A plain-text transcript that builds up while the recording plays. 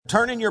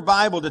Turn in your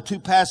Bible to two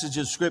passages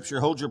of Scripture.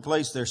 Hold your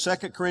place there.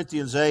 2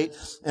 Corinthians 8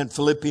 and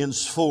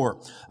Philippians 4.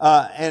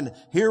 And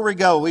here we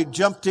go. We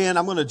jumped in.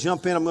 I'm going to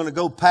jump in. I'm going to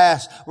go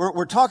past.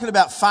 We're talking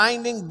about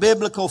finding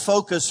biblical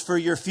focus for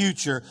your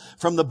future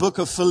from the book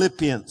of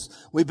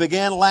Philippians. We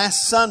began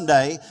last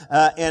Sunday,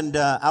 and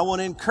I want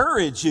to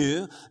encourage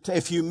you to,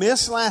 if you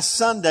missed last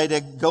Sunday,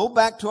 to go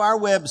back to our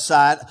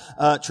website,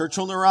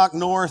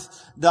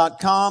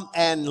 churchontherocknorth.com,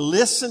 and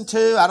listen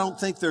to, I don't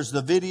think there's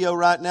the video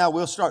right now.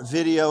 We'll start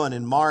videoing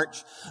in March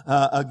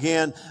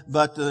again,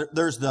 but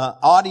there's the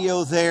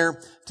audio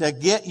there to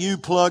get you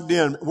plugged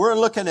in. We're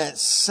looking at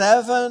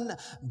 7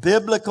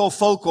 biblical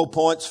focal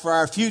points for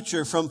our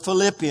future from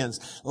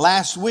Philippians.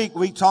 Last week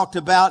we talked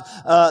about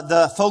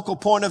the focal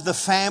point of the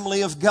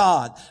family of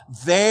God.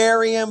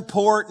 Very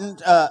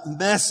important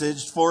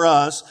message for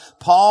us.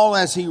 Paul,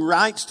 as he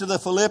writes to the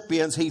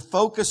Philippians, he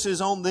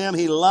focuses on them.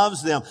 He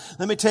loves them.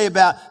 Let me tell you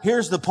about,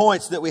 here's the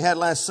points that we had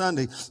last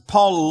Sunday.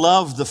 Paul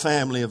loved the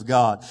family of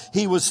God.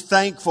 He was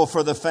thankful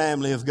for the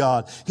family of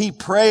God. He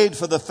prayed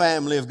for the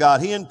family of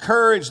God. He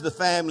encouraged the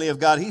family of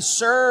God. He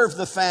served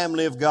the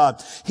family of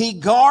God. He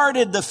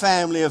guarded the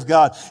family of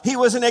God. He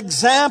was an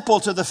example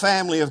to the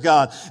family of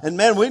God. And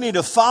man, we need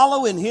to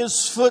follow in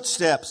his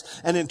footsteps.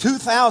 And in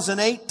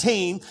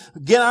 2018,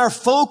 get our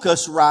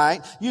focus right.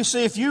 You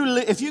see, if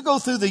you go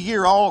through the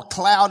year all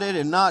clouded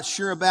and not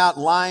sure about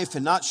life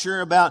and not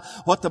sure about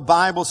what the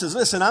Bible says,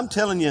 listen, I'm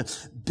telling you,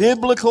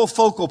 biblical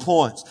focal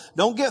points.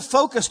 Don't get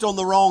focused on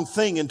the wrong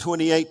thing in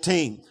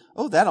 2018.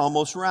 Oh, that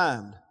almost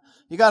rhymed.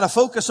 You got to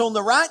focus on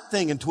the right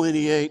thing in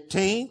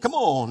 2018. Come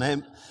on.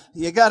 And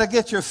you got to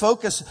get your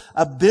focus,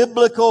 a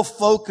biblical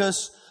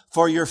focus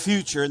for your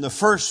future. And the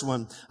first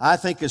one, I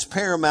think, is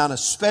paramount,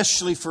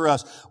 especially for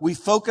us. We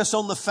focus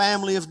on the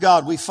family of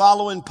God. We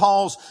follow in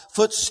Paul's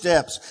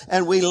footsteps,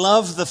 and we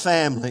love the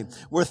family.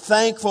 We're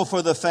thankful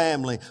for the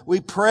family. We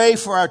pray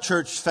for our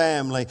church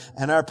family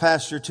and our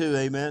pastor too.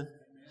 Amen.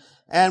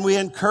 And we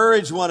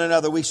encourage one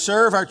another. We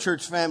serve our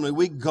church family.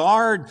 We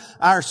guard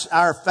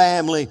our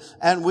family.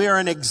 And we are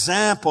an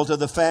example to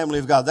the family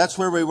of God. That's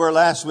where we were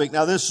last week.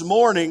 Now this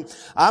morning,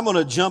 I'm going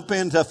to jump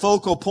into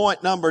focal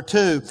point number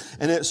 2.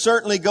 And it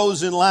certainly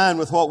goes in line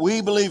with what we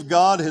believe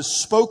God has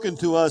spoken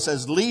to us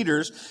as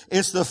leaders.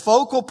 It's the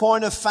focal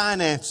point of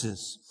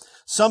finances.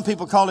 Some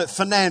people call it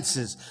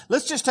finances.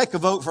 Let's just take a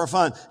vote for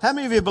fun. How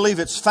many of you believe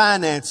it's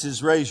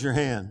finances? Raise your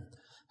hand.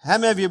 How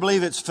many of you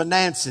believe it's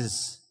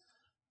finances?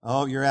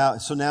 Oh, you're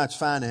out. So now it's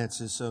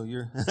finances. So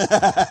you're,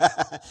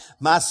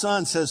 my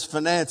son says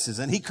finances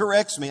and he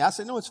corrects me. I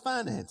say, no, it's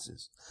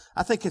finances.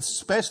 I think it's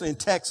especially in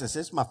Texas.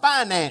 It's my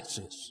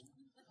finances.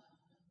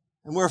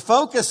 And we're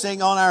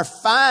focusing on our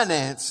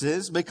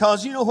finances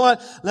because you know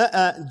what?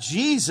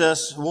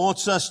 Jesus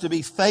wants us to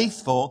be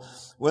faithful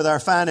with our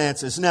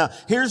finances. Now,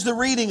 here's the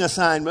reading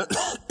assignment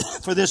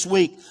for this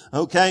week.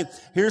 Okay.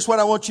 Here's what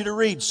I want you to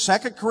read. 2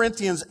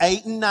 Corinthians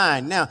 8 and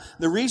 9. Now,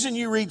 the reason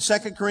you read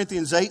 2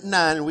 Corinthians 8 and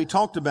 9, and we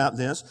talked about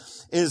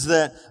this, is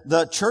that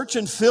the church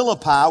in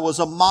Philippi was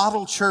a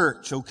model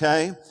church.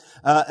 Okay.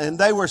 And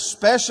they were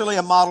especially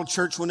a model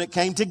church when it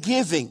came to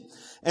giving.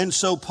 And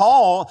so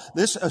Paul,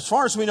 as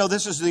far as we know,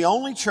 this is the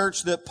only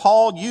church that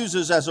Paul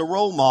uses as a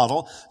role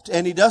model,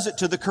 and he does it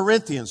to the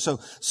Corinthians. So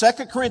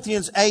 2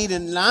 Corinthians 8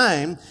 and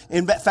 9,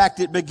 in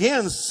fact, it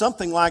begins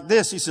something like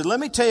this. He said,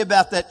 let me tell you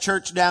about that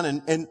church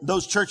down in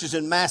those churches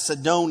in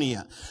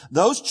Macedonia.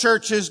 Those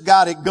churches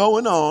got it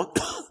going on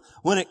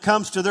when it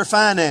comes to their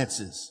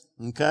finances.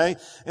 Okay?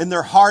 And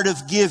their heart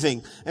of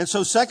giving. And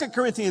so 2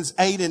 Corinthians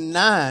 8 and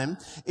 9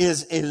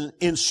 is an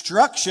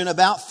instruction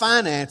about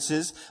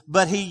finances,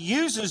 but he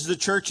uses the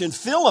church in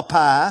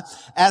Philippi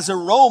as a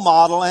role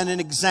model and an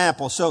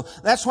example. So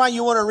that's why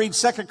you want to read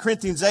 2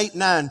 Corinthians 8 and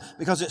 9,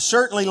 because it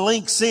certainly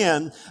links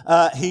in,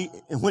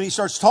 when he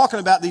starts talking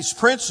about these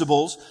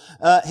principles,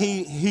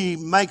 he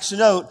makes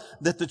note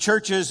that the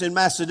churches in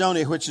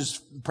Macedonia, which is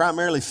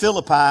primarily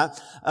Philippi,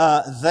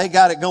 they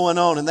got it going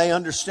on and they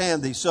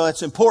understand these. So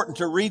it's important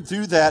to read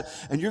through that,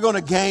 and we're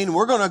going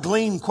to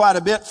glean quite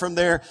a bit from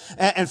there.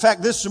 In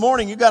fact, this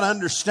morning you got to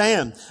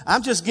understand,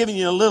 I'm just giving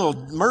you a little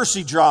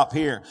mercy drop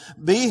here.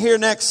 Be here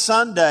next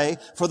Sunday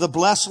for the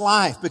blessed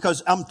life,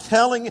 because I'm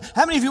telling you,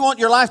 how many of you want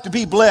your life to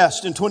be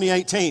blessed in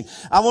 2018?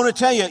 I want to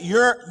tell you,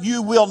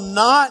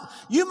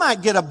 you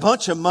might get a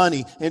bunch of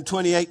money in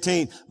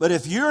 2018, but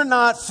if you're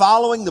not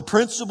following the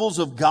principles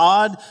of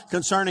God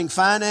concerning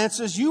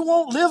finances, you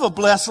won't live a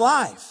blessed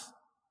life.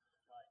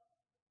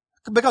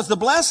 Because the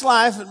blessed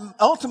life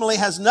ultimately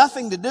has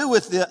nothing to do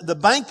with the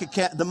bank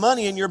account, the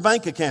money in your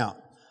bank account.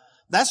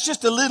 That's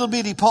just a little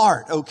bitty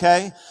part,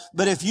 okay?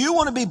 But if you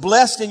want to be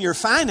blessed in your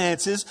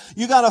finances,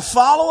 you got to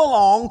follow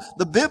along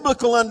the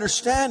biblical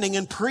understanding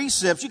and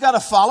precepts. You got to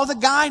follow the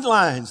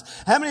guidelines.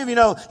 How many of you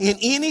know in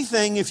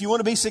anything, if you want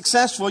to be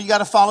successful, you got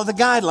to follow the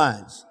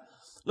guidelines?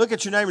 Look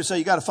at your neighbor and say,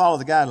 you got to follow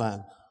the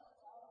guidelines.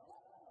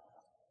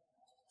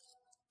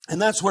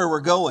 And that's where we're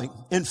going.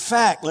 In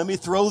fact, let me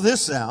throw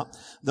this out.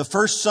 The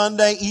first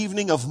Sunday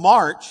evening of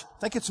March, I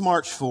think it's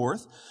March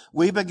 4th,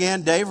 we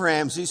began Dave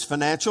Ramsey's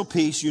Financial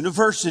Peace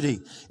University.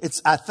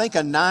 It's, I think,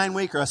 a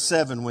 9-week or a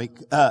 7-week.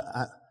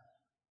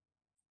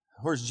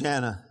 Where's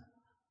Jana?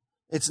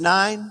 It's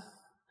 9?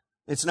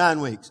 It's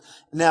 9 weeks.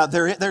 Now,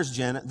 there's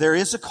Jana. There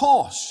is a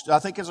cost. I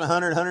think it's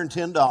 $100,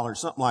 $110,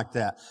 something like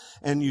that.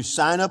 And you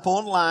sign up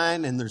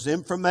online, and there's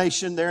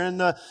information there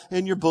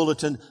in your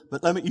bulletin.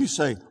 But you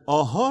say,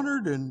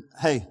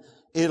 hey,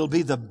 it'll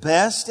be the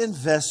best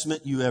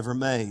investment you ever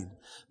made.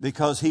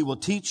 Because he will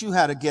teach you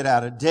how to get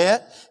out of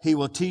debt. He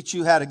will teach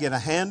you how to get a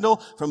handle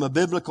from a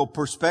biblical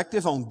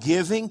perspective on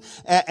giving.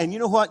 And you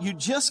know what? You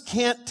just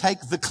can't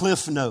take the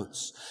cliff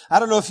notes. I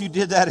don't know if you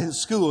did that in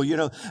school.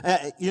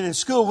 In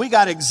school, we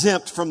got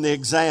exempt from the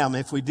exam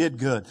if we did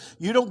good.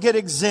 You don't get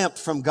exempt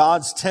from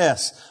God's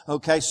test.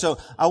 Okay. So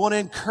I want to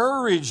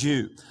encourage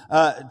you,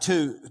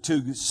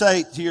 to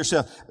say to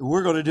yourself,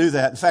 we're going to do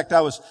that. In fact,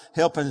 I was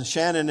helping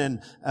Shannon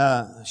and,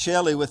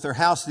 Shelley with their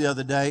house the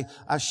other day.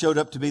 I showed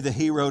up to be the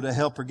hero to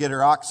help her get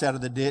her ox out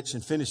of the ditch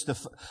and finish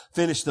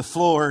the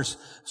floors.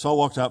 So I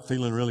walked out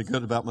feeling really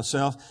good about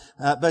myself.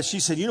 But she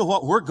said, you know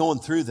what? We're going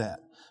through that.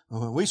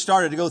 We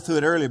started to go through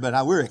it earlier,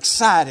 but we're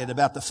excited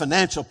about the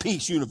Financial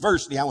Peace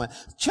University. I went,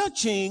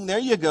 cha-ching, there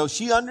you go.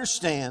 She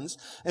understands.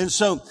 And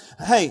so,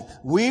 hey,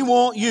 we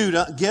want you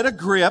to get a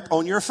grip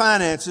on your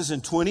finances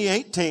in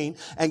 2018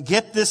 and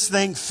get this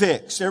thing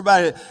fixed.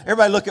 Everybody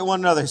look at one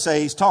another and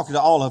say, he's talking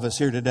to all of us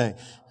here today.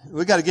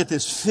 We got to get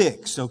this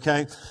fixed,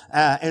 okay?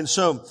 And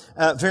so,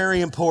 very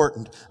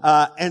important.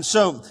 And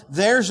so,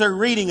 there's a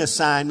reading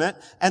assignment.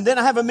 And then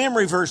I have a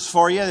memory verse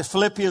for you.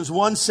 Philippians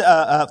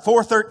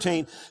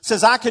 4:13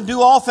 says, I can do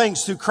all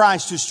things through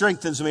Christ who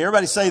strengthens me.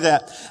 Everybody say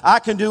that. I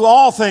can do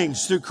all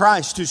things through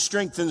Christ who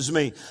strengthens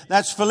me.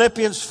 That's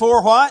Philippians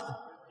 4 what?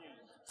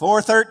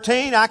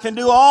 4:13. I can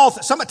do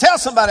tell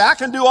somebody, I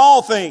can do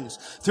all things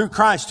through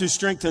Christ who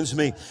strengthens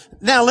me.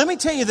 Now, let me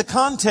tell you the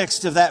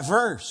context of that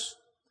verse.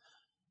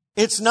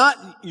 It's not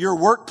your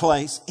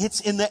workplace. It's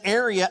in the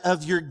area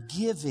of your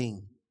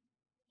giving.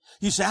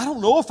 You say, I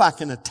don't know if I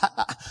can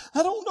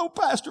I don't know,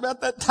 Pastor, about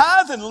that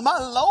tithing. My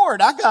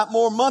Lord, I got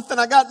more month than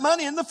I got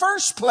money in the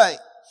first place.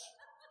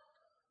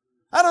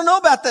 I don't know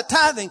about that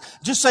tithing.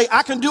 Just say,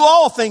 I can do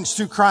all things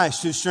through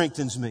Christ who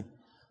strengthens me.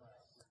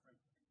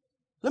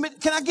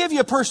 Can I give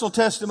you a personal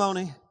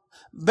testimony?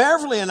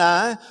 Beverly and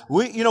I,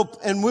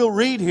 and we'll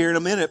read here in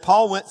a minute,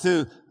 Paul went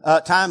through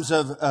times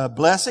of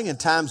blessing and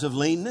times of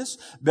leanness.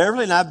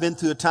 Beverly and I have been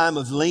through a time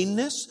of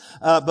leanness,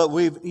 but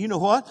we've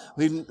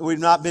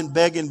not been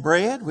begging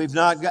bread.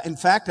 In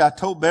fact, I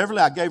told Beverly,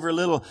 I gave her a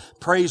little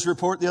praise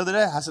report the other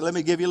day. I said, let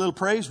me give you a little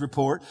praise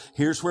report.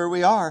 Here's where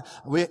we are.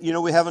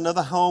 We have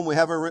another home. We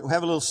have a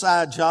little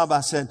side job.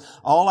 I said,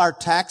 all our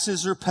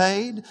taxes are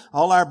paid.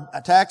 All our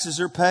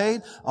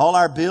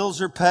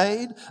bills are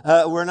paid.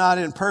 We're not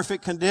in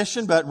perfect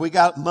condition, but we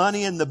got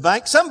money in the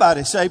bank.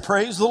 Somebody say,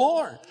 praise the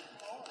Lord.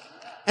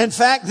 In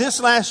fact,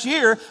 this last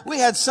year, we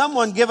had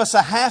someone give us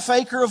a half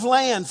acre of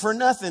land for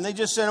nothing. They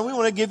just said, we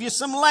want to give you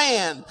some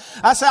land.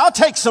 I said, I'll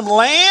take some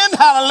land.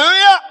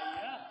 Hallelujah.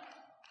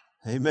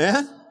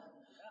 Amen.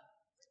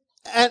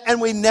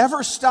 And we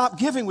never stop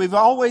giving. We've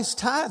always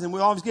tithed and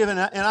we've always given.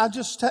 And I'm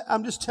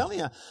just telling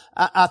you,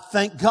 I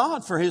thank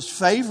God for His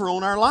favor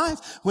on our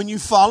life. When you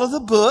follow the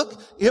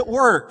book, it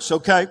works.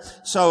 Okay.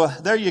 So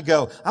there you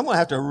go. I'm going to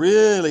have to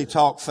really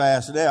talk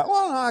fast today.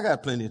 Well, no, I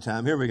got plenty of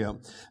time. Here we go.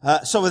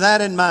 So with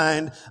that in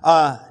mind,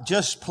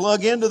 just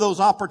plug into those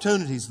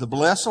opportunities. The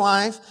Blessed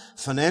Life,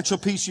 Financial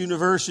Peace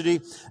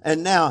University,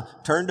 and now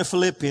turn to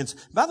Philippians.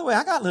 By the way,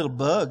 I got little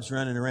bugs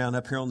running around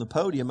up here on the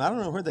podium. I don't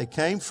know where they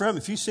came from.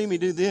 If you see me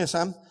do this,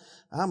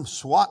 I'm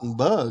swatting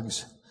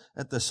bugs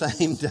at the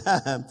same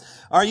time.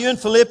 Are you in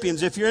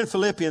Philippians? If you're in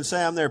Philippians,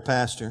 say, I'm there,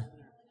 Pastor.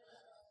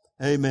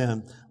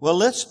 Amen. Well,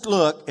 let's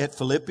look at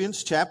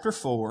Philippians chapter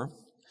 4.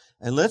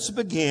 And let's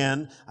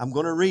begin. I'm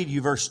going to read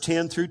you verse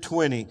 10 through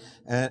 20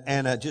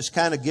 and just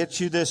kind of get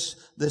you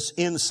this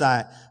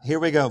insight. Here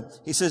we go.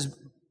 He says,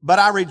 but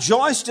I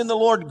rejoiced in the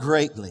Lord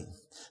greatly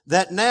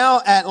that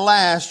now at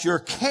last your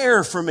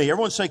care for me,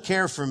 everyone say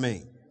care for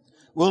me.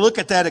 We'll look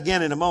at that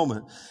again in a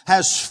moment,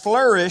 has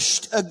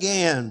flourished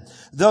again.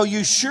 Though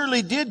you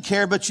surely did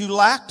care, but you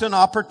lacked an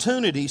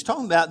opportunity. He's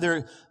talking about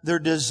their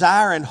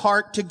desire and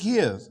heart to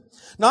give.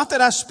 Not that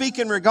I speak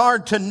in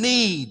regard to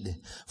need,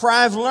 for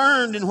I have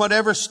learned in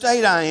whatever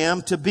state I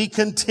am to be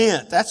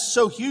content. That's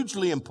so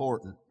hugely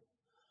important.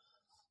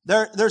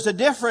 There's a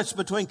difference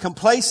between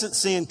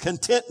complacency and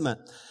contentment.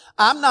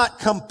 I'm not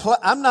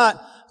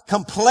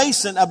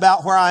complacent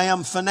about where I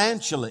am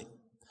financially,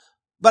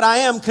 but I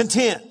am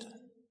content.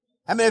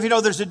 How many of you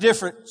know there's a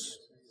difference?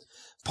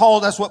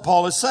 That's what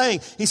Paul is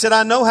saying. He said,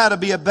 I know how to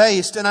be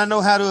abased and I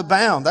know how to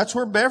abound. That's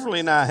where Beverly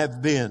and I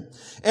have been.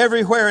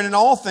 Everywhere and in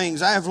all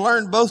things, I have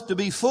learned both to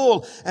be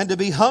full and to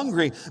be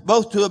hungry,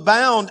 both to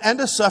abound and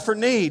to suffer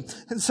need.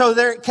 And so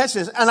there, catch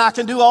this, and I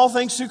can do all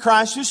things through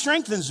Christ who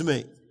strengthens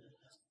me.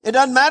 It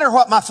doesn't matter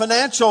what my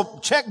financial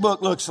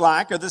checkbook looks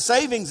like or the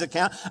savings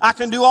account. I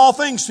can do all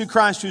things through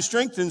Christ who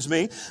strengthens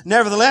me.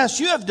 Nevertheless,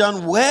 you have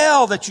done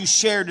well that you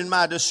shared in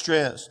my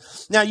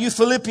distress. Now, you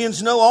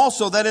Philippians know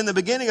also that in the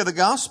beginning of the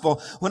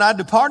gospel, when I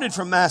departed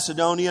from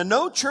Macedonia,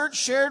 no church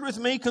shared with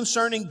me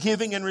concerning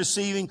giving and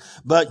receiving,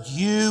 but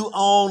you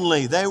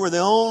only. They were the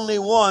only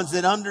ones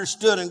that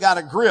understood and got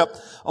a grip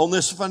on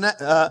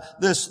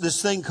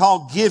this thing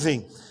called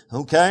giving.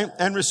 Okay,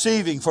 and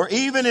receiving. For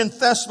even in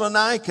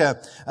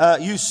Thessalonica,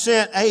 you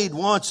sent aid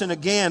once and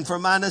again for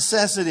my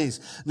necessities.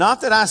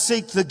 Not that I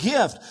seek the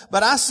gift,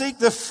 but I seek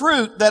the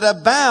fruit that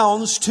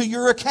abounds to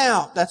your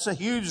account. That's a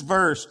huge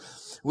verse.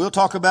 We'll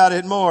talk about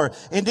it more.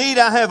 Indeed,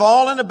 I have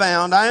all and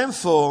abound. I am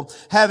full,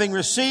 having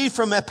received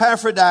from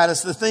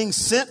Epaphroditus the things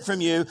sent from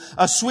you,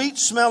 a sweet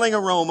smelling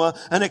aroma,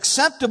 an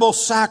acceptable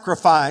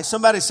sacrifice.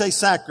 Somebody say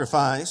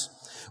sacrifice.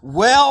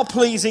 Well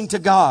pleasing to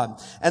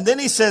God. And then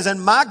he says,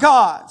 and my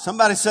God,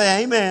 somebody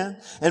say amen,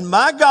 and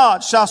my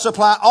God shall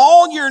supply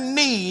all your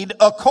need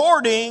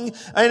according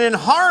and in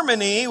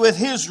harmony with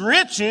his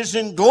riches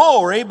in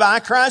glory by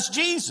Christ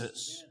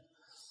Jesus.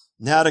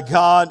 Now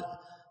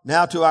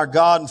to our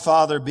God and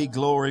Father be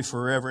glory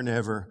forever and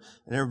ever.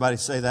 And everybody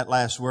say that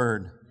last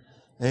word.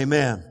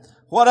 Amen.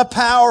 What a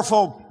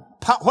power-packed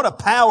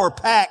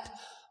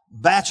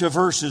batch of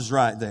verses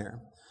right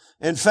there.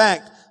 In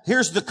fact,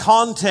 here's the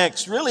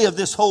context really of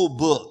this whole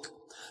book.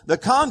 The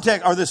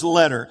context, or this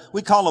letter,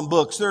 we call them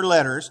books, they're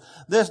letters.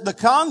 The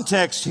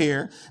context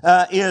here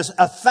is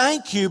a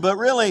thank you, but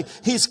really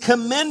he's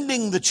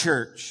commending the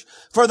church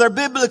for their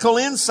biblical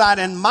insight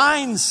and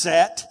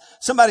mindset.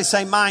 Somebody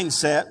say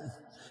mindset.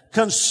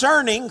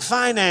 Concerning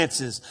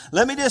finances.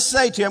 Let me just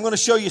say to you, I'm going to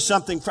show you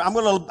something. I'm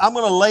going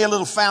to lay a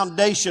little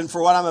foundation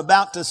for what I'm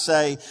about to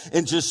say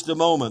in just a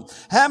moment.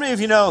 How many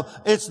of you know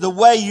it's the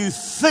way you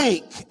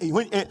think?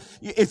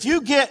 If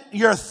you get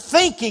your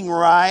thinking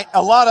right,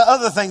 a lot of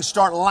other things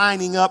start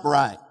lining up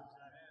right.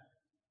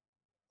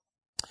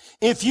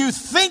 If you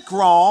think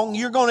wrong,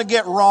 you're going to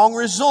get wrong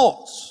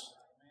results.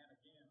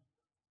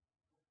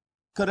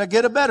 Could I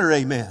get a better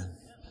amen?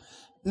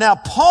 Now,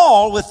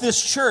 Paul, with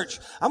this church,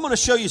 I'm going to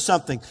show you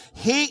something.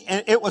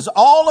 It was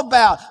all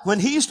about, when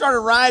he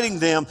started writing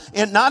them,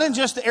 and not in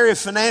just the area of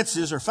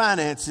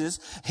finances,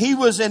 he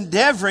was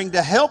endeavoring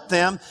to help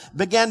them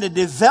begin to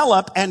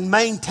develop and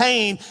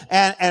maintain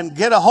and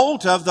get a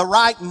hold of the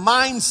right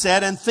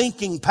mindset and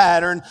thinking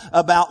pattern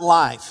about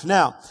life.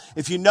 Now,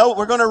 if you know,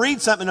 we're going to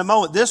read something in a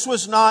moment. This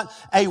was not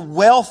a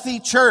wealthy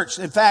church.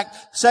 In fact,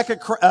 2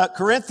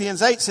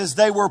 Corinthians 8 says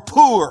they were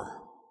poor.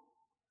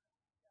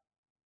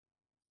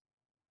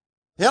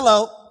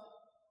 Hello.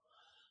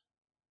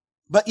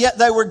 But yet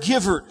they were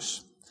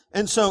givers.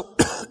 And so,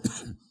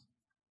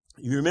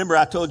 you remember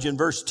I told you in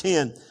verse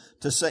 10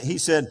 to say, he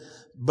said,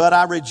 but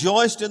I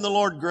rejoiced in the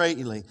Lord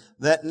greatly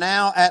that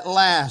now at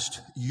last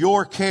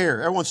your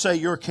care, everyone say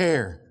your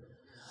care.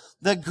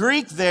 The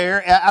Greek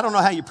there, I don't know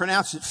how you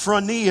pronounce it,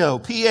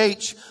 phroneo,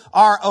 P-H-R-O-N-E-O.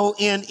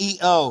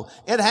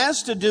 It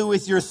has to do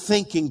with your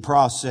thinking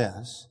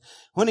process.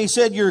 When he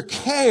said your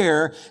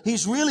care,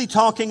 he's really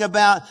talking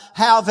about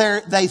how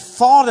they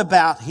thought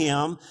about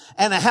him,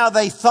 and how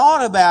they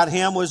thought about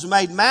him was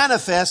made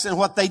manifest in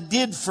what they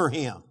did for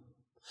him.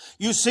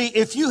 You see,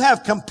 if you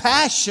have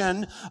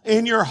compassion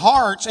in your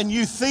hearts and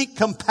you think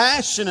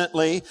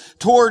compassionately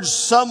towards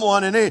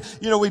someone, and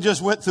we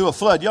just went through a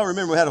flood. Y'all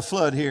remember we had a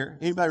flood here?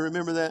 Anybody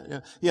remember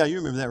that? Yeah, you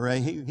remember that,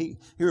 Ray. He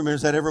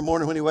remembers that every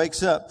morning when he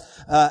wakes up.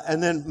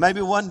 And then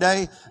maybe one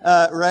day,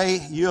 Ray,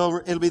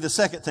 it'll be the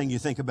second thing you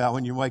think about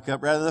when you wake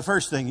up rather than the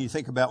first thing you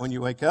think about when you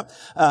wake up.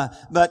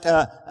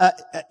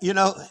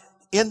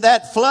 In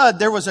that flood,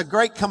 there was a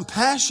great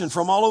compassion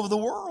from all over the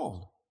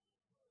world.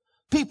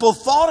 People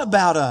thought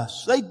about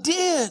us. They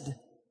did.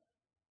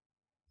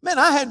 Man,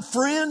 I had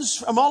friends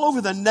from all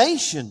over the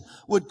nation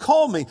would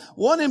call me.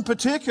 One in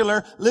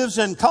particular lives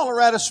in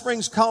Colorado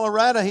Springs,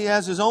 Colorado. He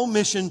has his own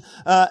mission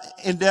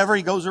endeavor.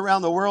 He goes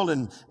around the world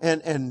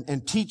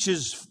and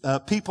teaches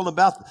people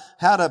about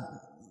how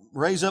to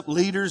raise up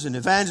leaders and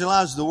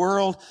evangelize the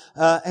world.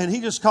 And he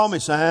just called me,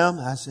 Sam.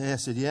 I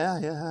said,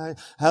 yeah.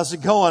 How's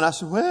it going? I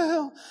said,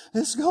 well,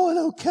 it's going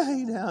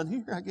okay down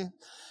here, I guess.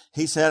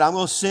 He said, I'm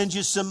going to send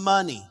you some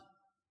money.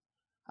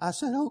 I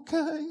said,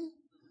 okay.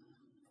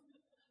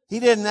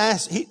 He didn't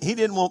ask, he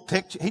didn't want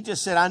pictures. He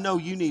just said, I know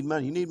you need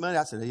money. You need money?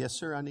 I said, yes,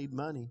 sir, I need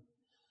money.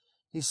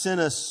 He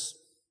sent us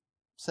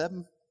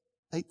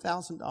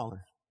 $8,000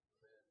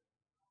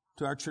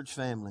 to our church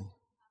family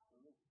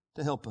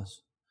to help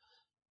us.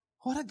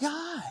 What a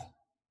guy.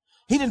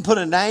 He didn't put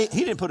a name,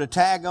 he didn't put a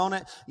tag on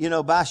it,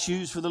 buy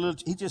shoes for the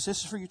little, this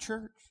is for your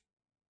church.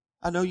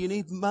 I know you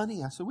need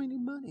money. I said, we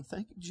need money.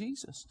 Thank you,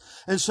 Jesus.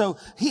 And so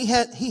he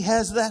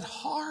has that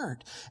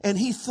heart, and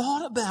he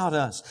thought about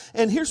us.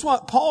 And here's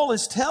what Paul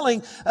is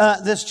telling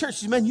this church.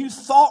 He said, man, you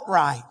thought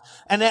right.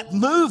 And that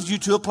moved you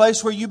to a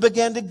place where you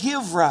began to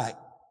give right.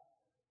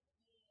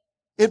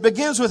 It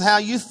begins with how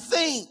you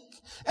think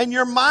and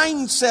your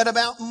mindset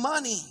about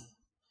money.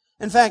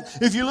 In fact,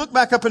 if you look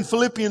back up in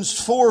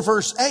Philippians 4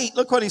 verse 8,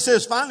 look what he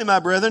says. Finally, my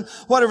brethren,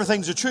 whatever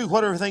things are true,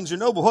 whatever things are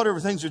noble, whatever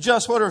things are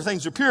just, whatever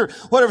things are pure,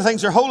 whatever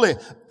things are holy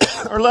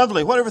or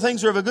lovely, whatever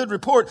things are of a good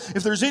report,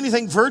 if there's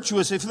anything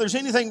virtuous, if there's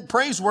anything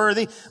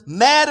praiseworthy,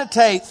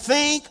 meditate,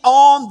 think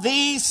on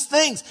these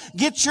things.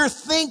 Get your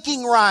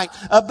thinking right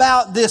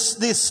about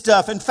this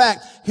stuff. In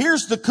fact,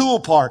 here's the cool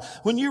part.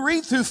 When you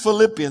read through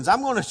Philippians,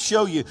 I'm going to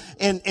show you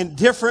in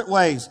different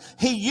ways.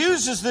 He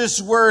uses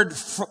this word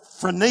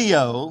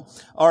phroneo,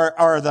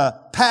 or the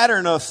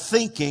pattern of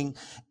thinking,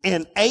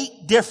 in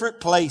 8 different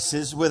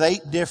places with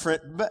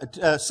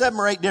 7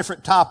 or 8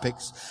 different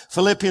topics.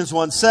 Philippians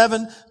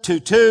 1:7,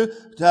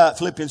 2:2,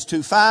 Philippians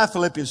 2:5,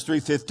 Philippians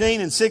 3:15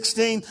 and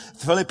 16,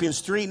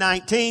 Philippians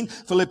 3:19,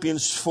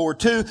 Philippians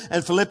 4:2,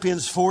 and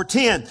Philippians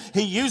 4:10.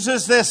 He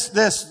uses this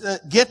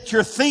get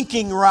your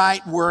thinking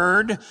right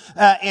word,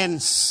 in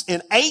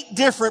 8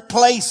 different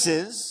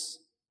places.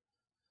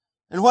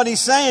 And what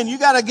he's saying, you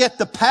got to get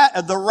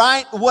the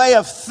right way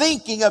of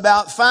thinking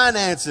about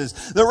finances,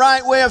 the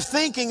right way of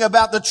thinking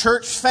about the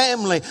church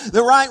family,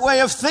 the right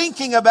way of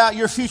thinking about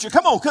your future.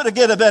 Come on, could I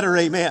get a better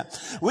amen?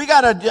 We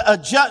got to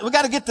adjust. We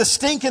got to get the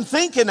stinking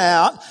thinking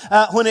out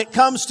when it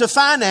comes to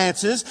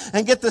finances,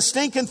 and get the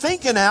stinking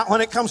thinking out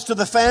when it comes to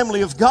the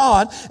family of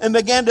God, and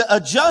begin to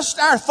adjust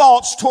our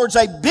thoughts towards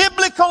a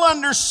biblical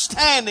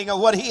understanding of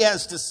what He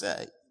has to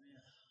say.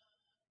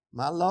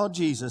 My Lord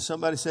Jesus,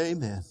 somebody say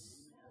amen.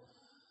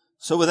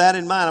 So with that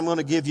in mind, I'm going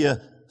to give you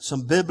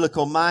some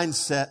biblical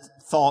mindset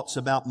thoughts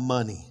about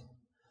money.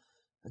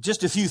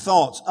 Just a few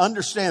thoughts.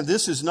 Understand,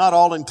 this is not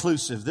all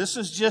inclusive. This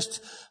is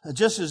just a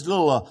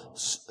little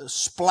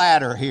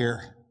splatter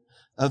here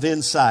of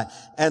insight.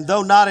 And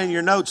though not in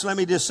your notes, let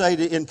me just say,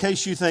 in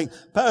case you think,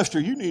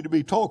 Pastor, you need to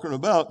be talking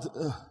about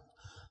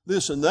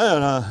this and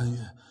that.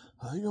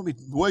 You're going to be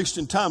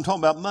wasting time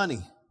talking about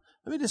money.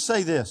 Let me just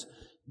say this.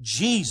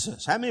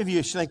 Jesus. How many of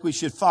you think we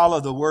should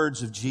follow the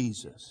words of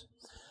Jesus?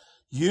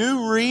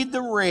 You read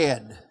the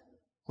red,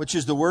 which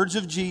is the words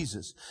of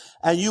Jesus,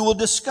 and you will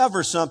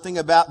discover something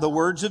about the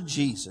words of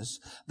Jesus,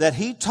 that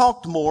He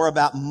talked more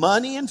about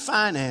money and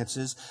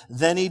finances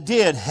than He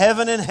did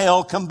heaven and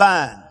hell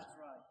combined.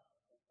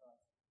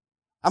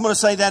 I'm going to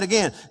say that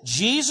again.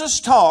 Jesus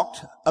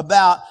talked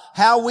about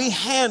how we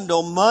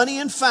handle money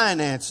and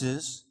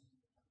finances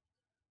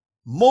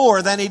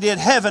more than He did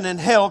heaven and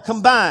hell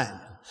combined.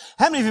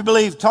 How many of you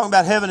believe talking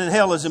about heaven and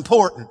hell is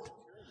important?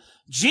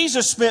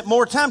 Jesus spent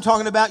more time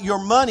talking about your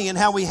money and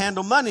how we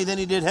handle money than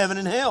He did heaven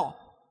and hell.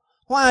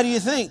 Why do you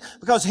think?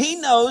 Because He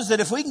knows that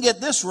if we can get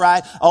this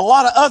right, a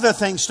lot of other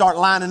things start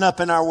lining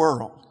up in our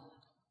world.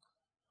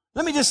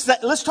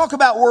 Let's talk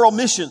about world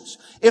missions.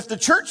 If the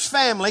church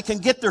family can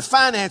get their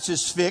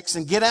finances fixed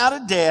and get out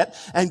of debt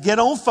and get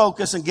on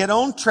focus and get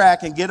on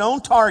track and get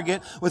on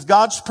target with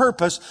God's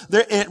purpose,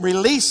 it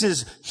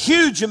releases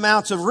huge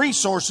amounts of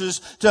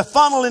resources to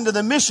funnel into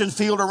the mission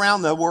field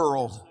around the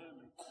world.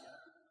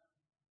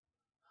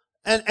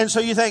 And so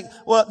you think,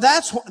 well,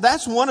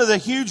 that's one of the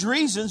huge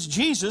reasons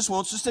Jesus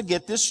wants us to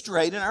get this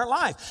straight in our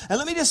life. And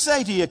let me just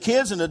say to you,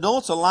 kids and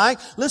adults alike,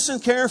 listen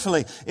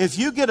carefully. If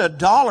you get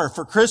 $1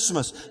 for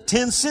Christmas,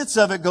 10 cents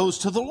of it goes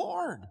to the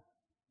Lord.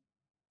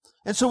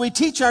 And so we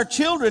teach our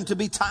children to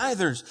be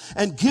tithers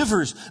and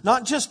givers,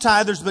 not just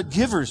tithers, but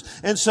givers.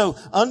 And so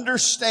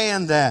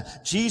understand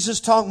that.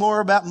 Jesus talked more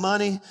about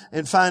money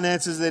and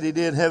finances than He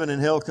did heaven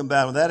and hell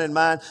combined. With that in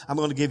mind, I'm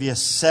going to give you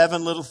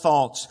 7 little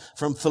thoughts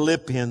from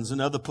Philippians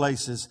and other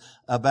places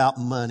about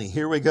money.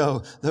 Here we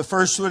go. The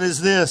first one is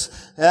this.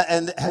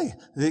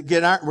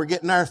 We're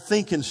getting our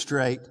thinking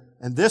straight.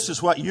 And this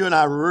is what you and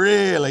I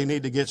really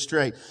need to get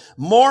straight.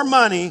 More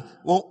money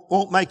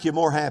won't make you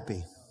more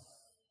happy.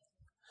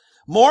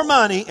 More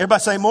money, everybody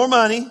say more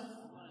money,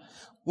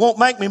 won't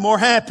make me more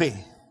happy.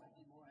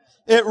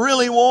 It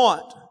really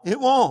won't. It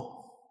won't.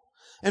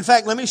 In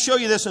fact, let me show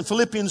you this in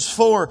Philippians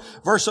 4,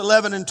 verse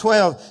 11 and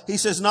 12. He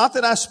says, not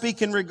that I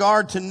speak in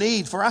regard to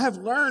need, for I have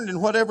learned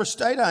in whatever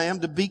state I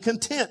am to be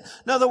content.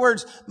 In other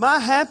words, my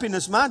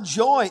happiness, my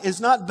joy is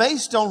not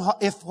based on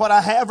what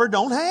I have or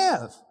don't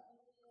have.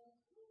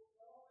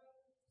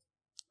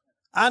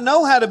 I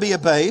know how to be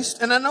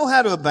abased and I know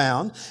how to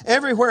abound.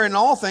 Everywhere in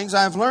all things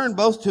I have learned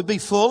both to be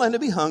full and to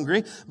be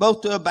hungry,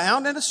 both to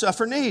abound and to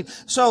suffer need.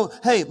 So,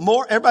 hey,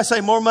 everybody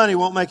say more money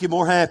won't make you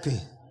more happy.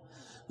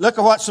 Look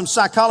at what some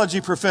psychology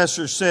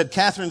professors said.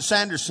 Catherine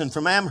Sanderson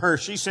from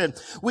Amherst, she said,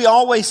 we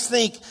always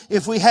think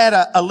if we had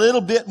a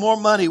little bit more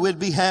money, we'd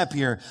be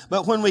happier.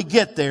 But when we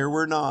get there,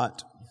 we're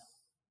not.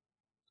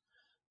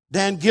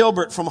 Dan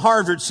Gilbert from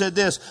Harvard said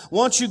this,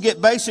 once you get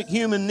basic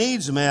human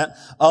needs met,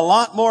 a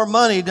lot more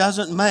money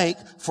doesn't make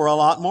for a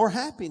lot more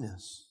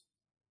happiness.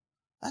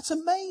 That's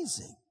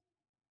amazing.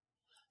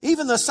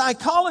 Even the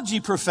psychology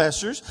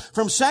professors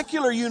from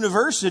secular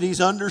universities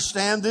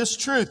understand this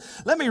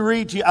truth. Let me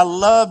read to you. I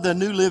love the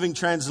New Living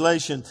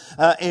Translation.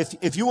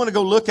 If you want to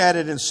go look at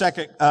it in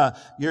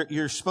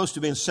you're supposed to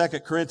be in 2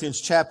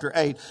 Corinthians chapter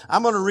 8.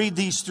 I'm going to read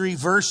these 3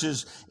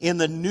 verses in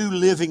the New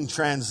Living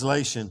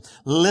Translation.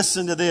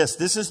 Listen to this.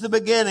 This is the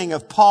beginning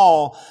of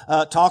Paul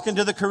talking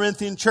to the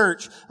Corinthian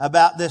church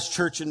about this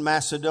church in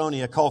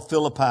Macedonia called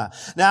Philippi.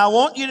 Now, I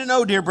want you to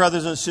know, dear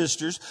brothers and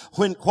sisters,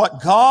 what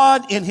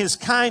God in His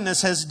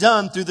kindness has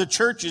done through the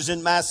churches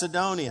in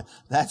Macedonia.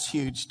 That's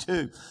huge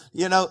too.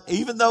 You know,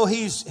 even though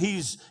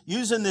he's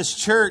using this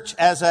church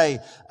as a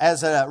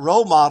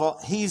role model,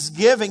 he's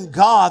giving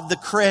God the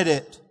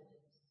credit.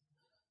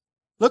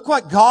 Look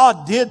what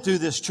God did through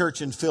this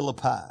church in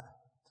Philippi.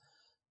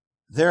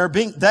 They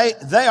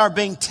are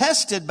being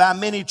tested by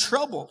many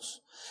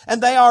troubles,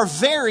 and they are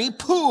very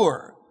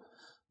poor,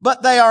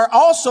 but they are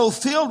also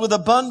filled with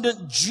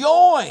abundant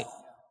joy.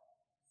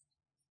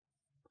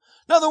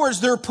 In other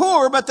words, they're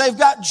poor, but they've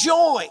got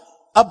joy,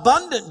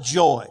 abundant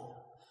joy.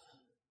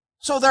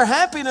 So their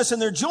happiness and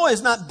their joy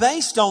is not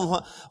based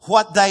on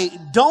what they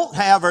don't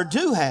have or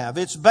do have.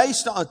 It's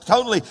based on a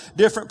totally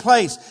different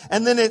place.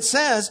 And then it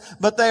says,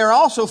 but they are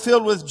also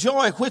filled with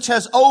joy, which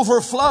has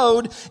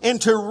overflowed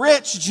into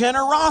rich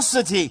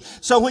generosity.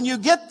 So when you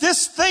get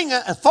this thing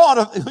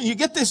when you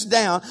get this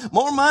down,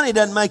 more money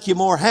doesn't make you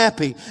more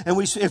happy. And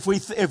if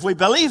we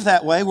believe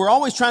that way, we're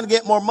always trying to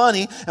get more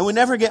money and we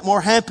never get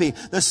more happy.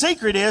 The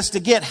secret is to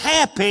get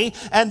happy,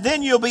 and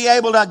then you'll be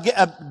able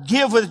to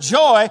give with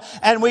joy.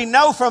 And we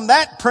know from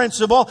that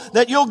principle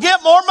that you'll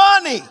get more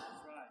money.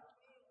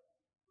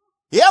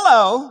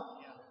 Hello.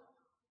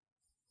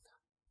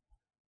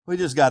 We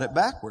just got it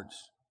backwards.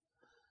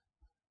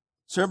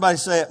 So everybody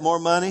say it, more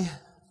money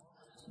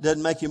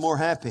doesn't make you more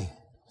happy.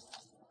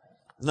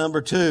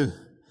 Number 2,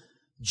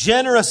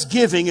 generous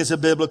giving is a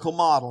biblical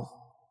model.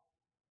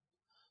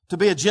 To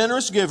be a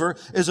generous giver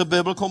is a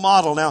biblical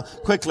model. Now,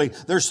 quickly,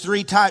 there's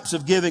 3 types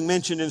of giving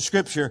mentioned in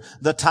Scripture.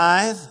 The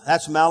tithe,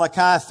 that's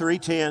Malachi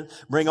 3:10.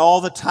 Bring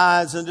all the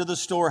tithes into the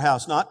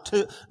storehouse.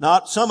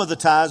 Not some of the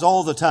tithes,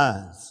 all the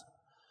tithes.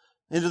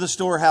 Into the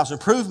storehouse. And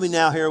prove me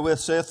now herewith,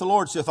 saith the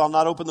Lord, if I'll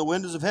not open the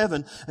windows of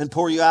heaven and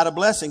pour you out a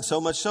blessing, so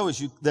much so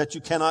that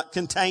you cannot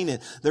contain it.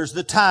 There's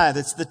the tithe.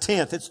 It's the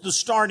tenth. It's the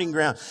starting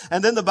ground.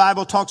 And then the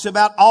Bible talks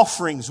about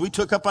offerings. We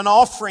took up an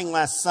offering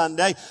last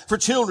Sunday for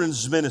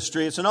children's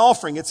ministry. It's an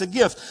offering. It's a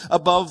gift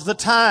above the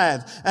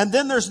tithe. And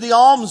then there's the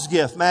alms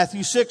gift.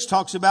 Matthew 6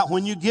 talks about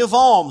when you give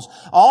alms.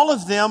 All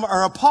of them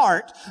are a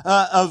part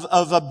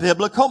of a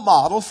biblical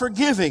model for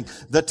giving.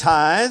 The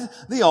tithe,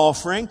 the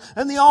offering,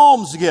 and the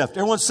alms gift.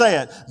 Everyone say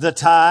it. The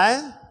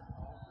tithe,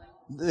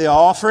 the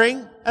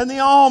offering, and the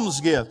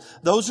alms gift.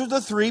 Those are the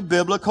 3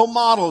 biblical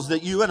models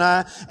that you and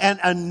I,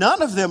 and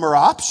none of them are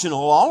optional.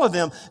 All of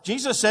them,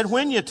 Jesus said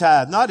when you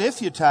tithe, not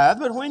if you tithe,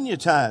 but when you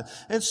tithe.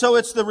 And so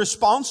it's the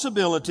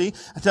responsibility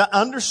to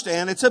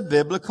understand it's a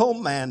biblical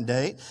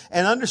mandate,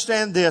 and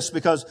understand this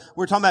because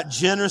we're talking about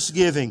generous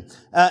giving.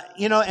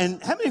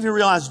 And how many of you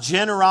realize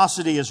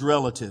generosity is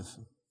relative?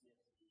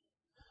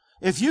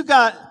 If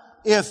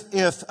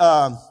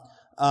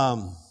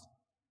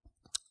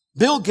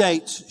Bill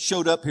Gates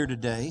showed up here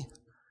today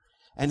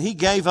and he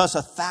gave us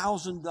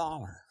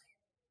 $1,000,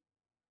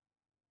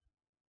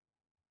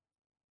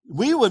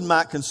 we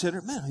might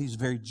consider, man, he's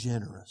very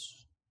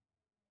generous.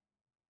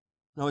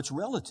 No, it's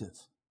relative.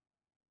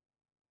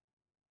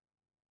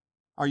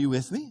 Are you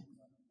with me?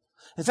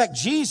 In fact,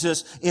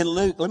 Jesus in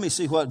Luke, let me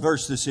see what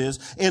verse this is.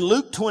 In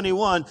Luke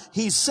 21,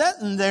 he's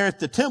sitting there at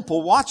the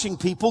temple watching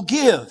people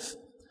give.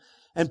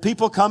 And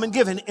people come and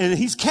give. And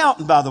he's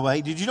counting, by the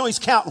way. Did you know he's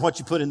counting what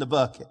you put in the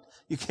bucket?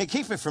 You can't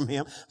keep it from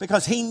him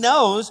because he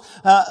knows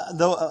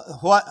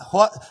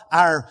what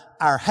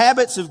our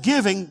habits of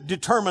giving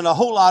determine a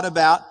whole lot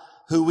about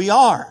who we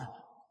are.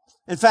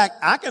 In fact,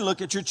 I can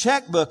look at your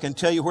checkbook and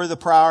tell you where the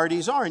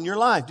priorities are in your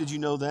life. Did you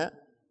know that?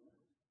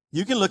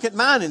 You can look at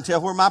mine and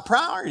tell where my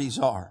priorities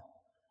are.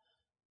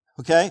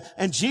 Okay?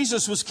 And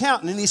Jesus was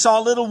counting, and he saw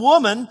a little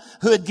woman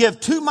who had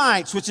give 2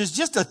 mites, which is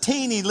just a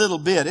teeny little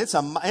bit. It's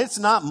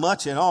not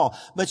much at all.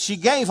 But she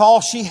gave all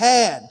she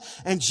had.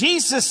 And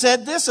Jesus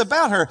said this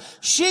about her: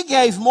 she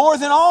gave more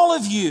than all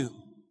of you.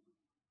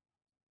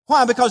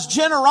 Why? Because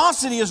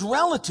generosity is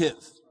relative.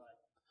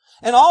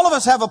 And all of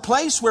us have a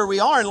place where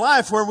we are in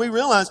life where we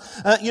realize,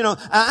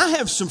 I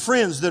have some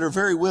friends that are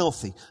very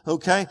wealthy,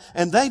 okay?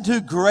 And they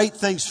do great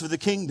things for the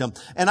kingdom.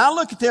 And I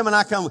look at them and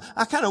I kind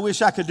of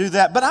wish I could do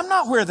that, but I'm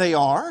not where they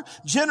are.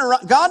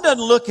 God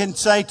doesn't look and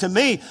say to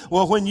me,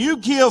 well, when you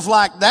give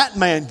like that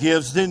man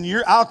gives, then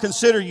I'll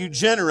consider you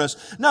generous.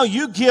 No,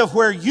 you give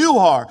where you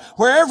are,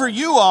 wherever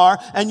you are,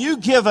 and you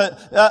give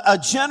a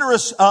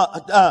generous,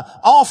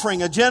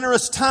 offering, a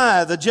generous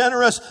tithe, a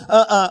generous,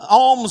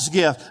 alms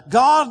gift.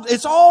 God,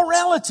 it's all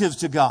relative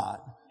to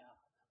God.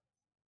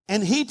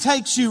 And He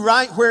takes you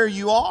right where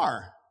you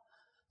are.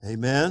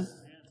 Amen.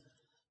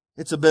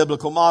 It's a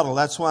biblical model.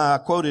 That's why I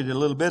quoted it a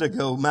little bit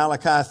ago.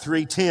 Malachi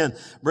 3:10,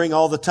 bring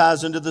all the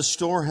tithes into the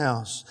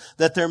storehouse,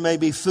 that there may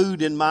be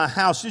food in my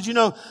house. Did you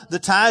know the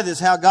tithe is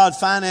how God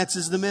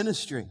finances the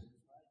ministry?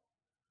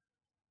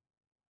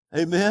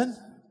 Amen?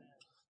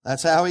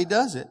 That's how He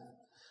does it.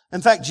 In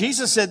fact,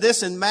 Jesus said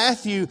this in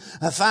Matthew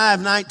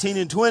 5:19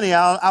 and 20.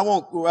 I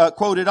won't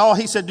quote it all.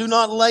 He said, do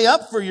not lay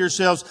up for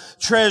yourselves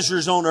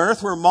treasures on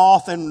earth where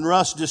moth and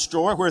rust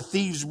destroy, where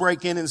thieves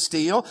break in and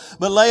steal,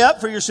 but lay up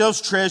for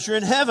yourselves treasure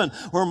in heaven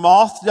where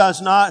moth does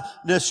not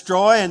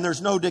destroy and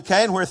there's no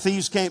decay and where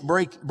thieves can't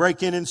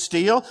break in and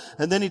steal.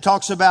 And then He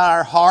talks about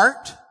our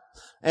heart.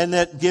 And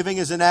that giving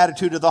is an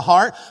attitude of the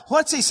heart.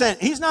 What's He saying?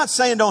 He's not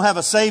saying don't have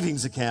a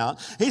savings account.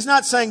 He's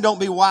not saying don't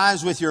be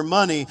wise with your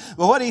money.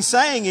 But what He's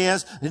saying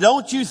is,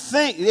 don't you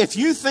think, if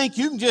you think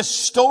you can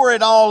just store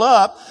it all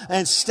up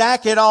and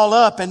stack it all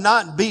up and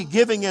not be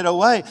giving it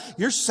away,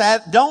 you're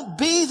sad. Don't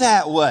be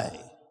that way.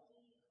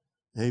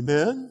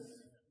 Amen?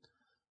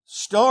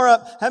 Store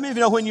up. How many of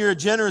you know when you're a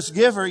generous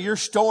giver, you're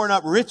storing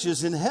up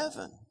riches in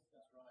heaven?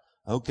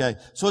 Okay.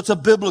 So it's a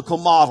biblical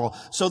model.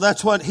 So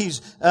that's what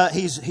he's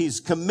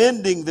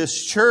commending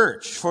this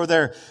church for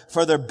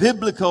their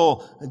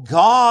biblical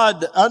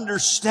God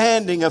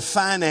understanding of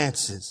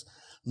finances.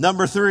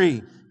 Number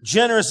 3,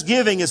 generous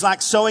giving is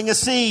like sowing a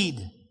seed.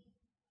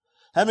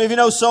 How many of you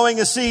know sowing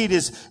a seed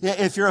is,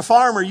 if you're a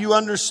farmer, you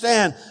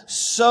understand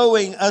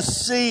sowing a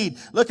seed.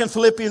 Look in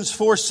Philippians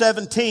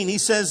 4:17. He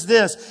says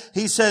this.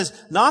 He says,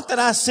 not that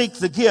I seek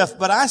the gift,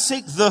 but I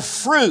seek the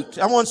fruit.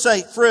 I want to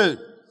say fruit.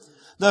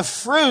 The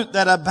fruit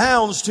that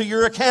abounds to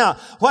your account.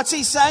 What's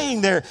he saying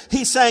there?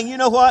 He's saying, you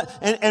know what?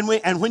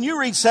 And when you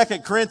read 2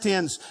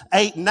 Corinthians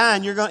 8 and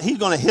 9, he's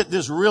going to hit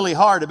this really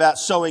hard about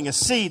sowing a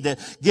seed,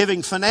 that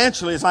giving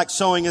financially is like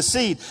sowing a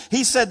seed.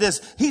 He said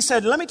this. He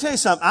said, let me tell you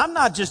something. I'm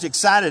not just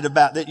excited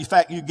about that. In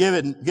fact, you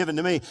given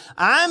to me.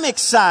 I'm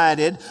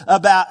excited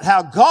about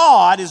how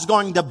God is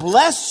going to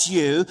bless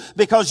you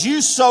because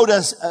you sowed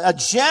a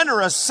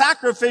generous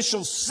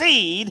sacrificial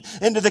seed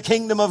into the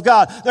kingdom of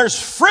God. There's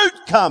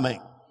fruit coming.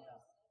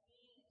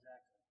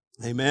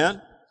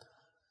 Amen.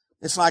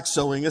 It's like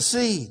sowing a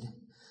seed.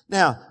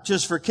 Now,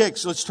 just for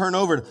kicks, let's turn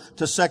over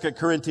to 2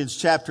 Corinthians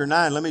chapter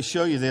 9. Let me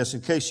show you this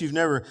in case you've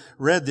never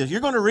read this.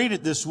 You're going to read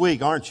it this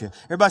week, aren't you?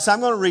 Everybody say,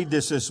 I'm going to read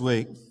this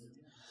week.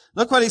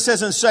 Look what he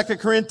says in 2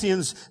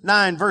 Corinthians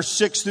 9, verse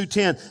 6 through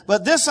 10.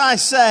 But this I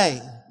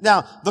say.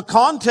 Now, the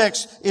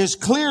context is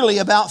clearly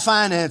about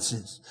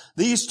finances.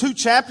 These 2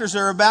 chapters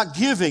are about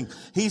giving.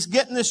 He's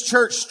getting this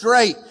church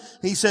straight.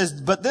 He says,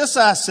 but this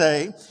I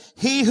say,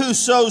 he who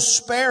sows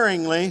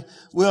sparingly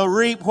will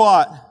reap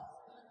what?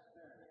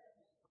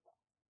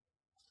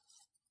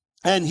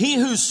 And he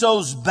who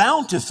sows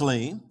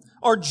bountifully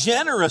or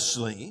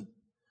generously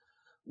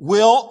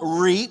will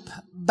reap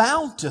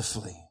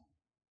bountifully.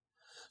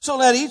 So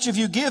let each of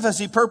you give as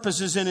he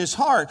purposes in his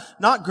heart,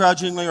 not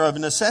grudgingly or of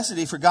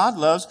necessity, for God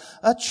loves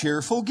a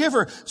cheerful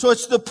giver. So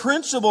it's the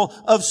principle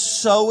of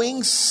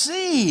sowing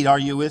seed. Are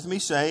you with me?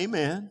 Say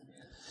amen.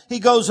 He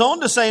goes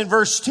on to say in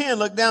verse 10,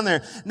 look down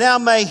there, now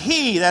may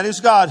He, that is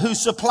God, who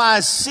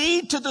supplies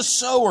seed to the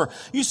sower.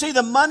 You see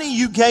the money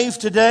you gave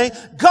today,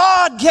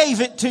 God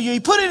gave it to you. He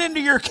put it into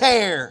your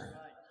care.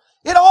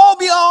 It all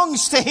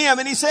belongs to Him.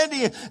 And He said to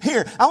you,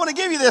 here, I want to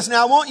give you this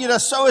now. I want you to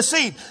sow a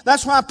seed.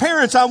 That's why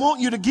parents, I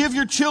want you to give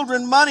your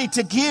children money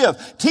to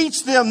give.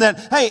 Teach them that,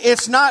 hey,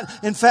 it's not,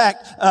 in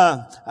fact,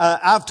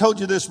 I've told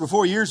you this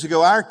before years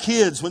ago. Our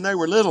kids, when they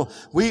were little,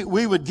 we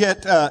would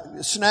get,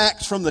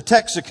 snacks from the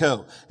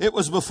Texaco. It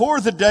was before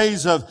the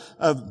days of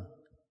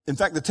in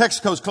fact, the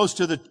Texaco is close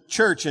to the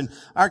church, and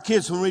our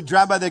kids, when we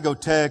drive by, they go,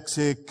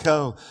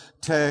 Texaco,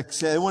 Texaco.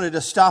 They wanted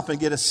to stop and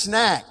get a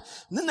snack.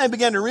 And then they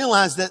began to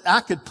realize that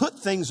I could put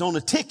things on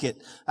a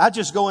ticket. I'd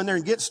just go in there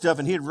and get stuff,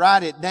 and he'd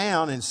write it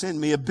down and send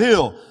me a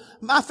bill.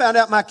 I found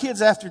out my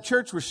kids after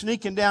church were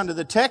sneaking down to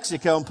the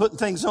Texaco and putting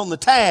things on the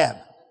tab.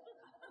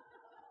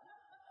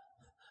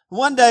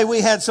 One day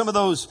we had some of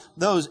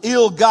those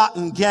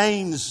ill-gotten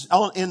gains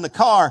in the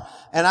car,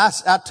 and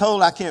I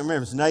told, I can't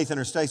remember if it's Nathan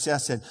or Stacy, I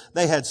said,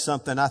 they had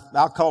something,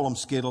 I'll call them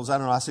Skittles, I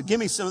don't know. I said, give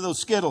me some of those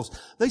Skittles.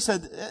 They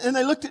said, and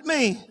they looked at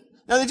me.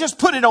 Now they just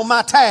put it on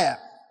my tab.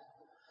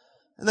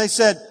 And they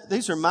said,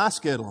 these are my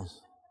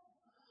Skittles.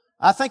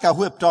 I think I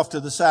whipped off to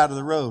the side of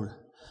the road.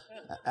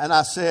 And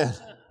I said,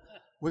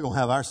 we're going to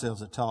have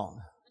ourselves a talk.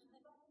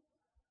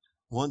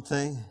 One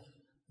thing,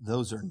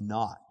 those are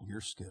not your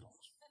Skittles.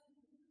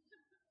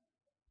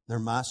 They're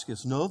my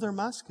Skittles. No, they're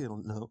my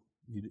Skittles. No,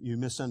 you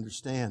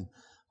misunderstand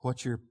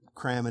what you're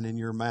cramming in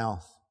your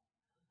mouth.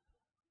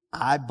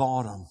 I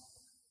bought them.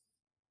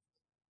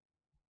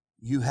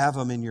 You have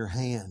them in your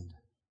hand.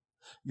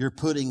 You're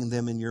putting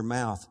them in your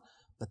mouth.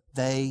 But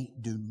they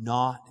do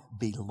not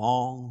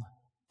belong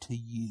to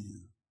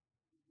you.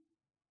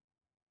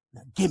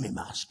 Now give me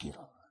my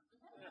Skittle.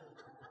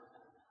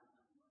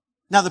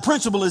 Now the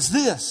principle is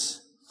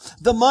this.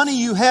 The money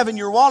you have in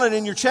your wallet,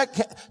 in your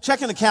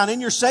checking account,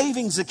 in your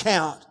savings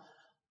account,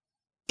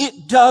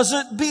 it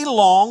doesn't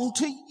belong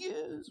to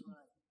you.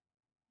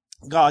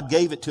 God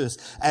gave it to us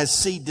as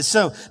seed to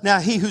sow. Now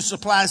he who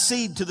supplies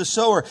seed to the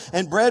sower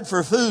and bread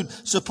for food,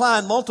 supply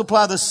and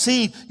multiply the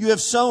seed you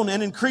have sown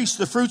and increase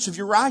the fruits of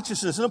your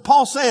righteousness. And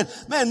Paul's saying,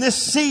 man, this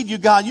seed you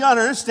got, you ought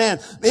to understand,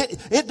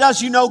 it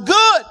does you no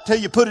good till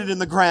you put it in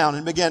the ground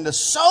and begin to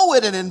sow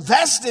it and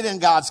invest it in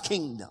God's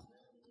kingdom.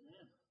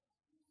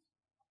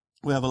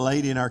 We have a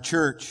lady in our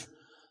church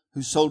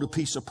who sold a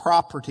piece of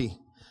property.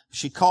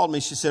 She called me.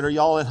 She said, are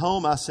y'all at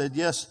home? I said,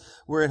 yes,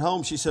 we're at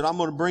home. She said, I'm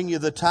going to bring you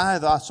the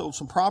tithe. I sold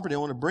some property. I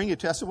want to bring it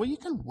to you. I said, well, you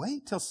can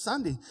wait till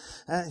Sunday.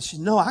 She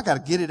said, no, I got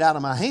to get it out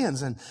of my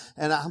hands. And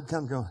I'm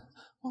kind of going,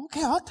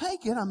 okay, I'll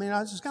take it. I mean,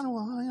 I was just kind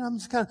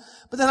of,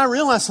 but then I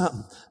realized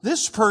something.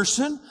 This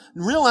person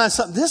realized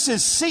something. This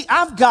is seed.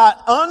 I've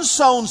got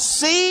unsown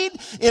seed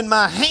in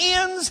my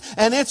hands,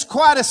 and it's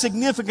quite a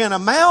significant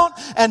amount.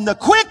 And the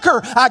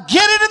quicker I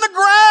get it in the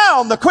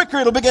ground, the quicker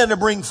it'll begin to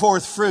bring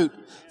forth fruit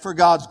for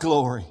God's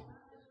glory.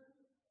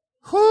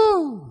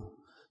 Whew.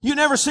 You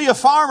never see a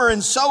farmer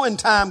in sowing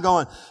time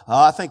going,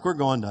 oh, I think we're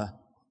going to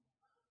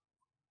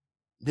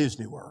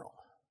Disney World.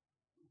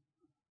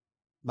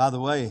 By the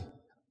way,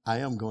 I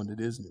am going to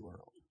Disney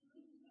World.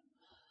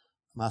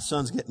 My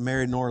son's getting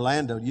married in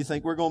Orlando. Do you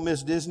think we're going to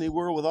miss Disney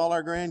World with all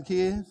our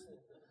grandkids?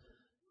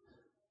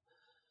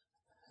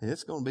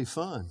 It's going to be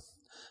fun.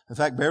 In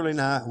fact, Beverly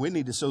and I, we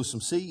need to sow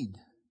some seed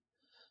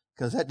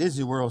because that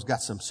Disney World's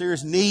got some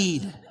serious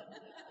need.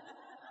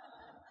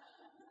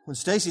 When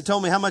Stacy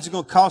told me how much it's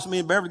going to cost me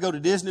and Beverly to go to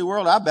Disney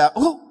World, I about,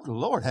 oh,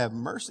 Lord have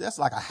mercy. That's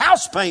like a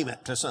house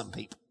payment to some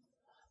people.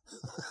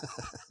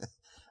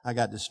 I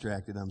got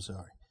distracted. I'm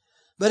sorry.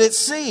 But it's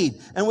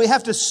seed, and we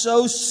have to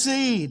sow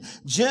seed.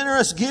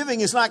 Generous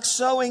giving is like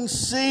sowing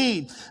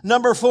seed.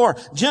 Number 4,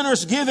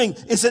 generous giving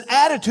is an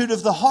attitude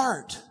of the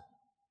heart.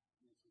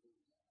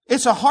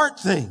 It's a heart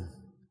thing.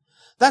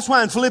 That's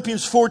why in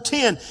Philippians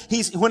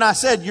 4:10, when I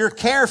said your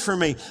care for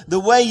me, the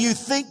way you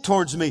think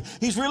towards me,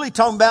 he's really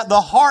talking about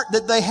the heart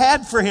that they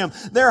had for him.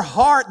 Their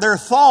heart, their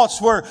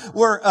thoughts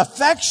were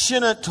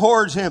affectionate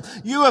towards him.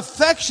 You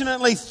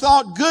affectionately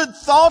thought good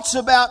thoughts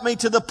about me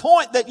to the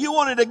point that you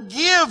wanted to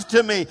give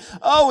to me.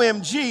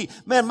 OMG.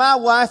 Man, my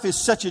wife is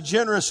such a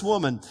generous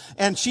woman,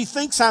 and she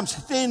thinks I'm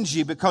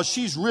stingy because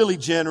she's really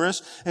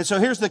generous. And so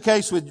here's the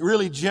case with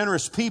really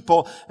generous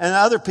people and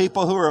other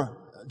people who are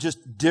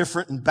just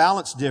different and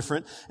balanced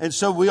different. And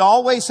so we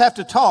always have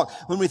to talk.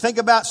 When we think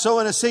about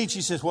sowing a seed,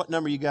 she says, what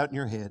number you got in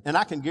your head? And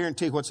I can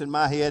guarantee what's in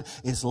my head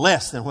is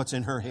less than what's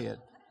in her head.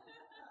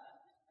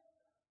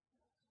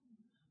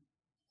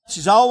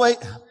 She's always,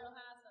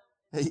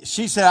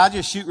 she said, I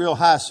just shoot real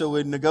high so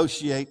we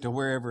negotiate to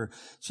wherever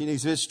she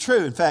needs. It's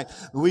true. In fact,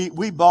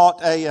 we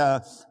bought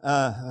a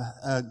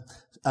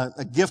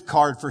gift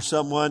card for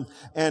someone,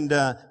 and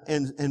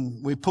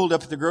we pulled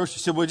up at the grocery. She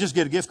said, we'll just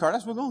get a gift card. I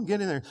said, we're going to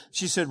get in there.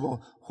 She said,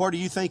 well, what are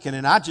you thinking?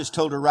 And I just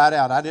told her right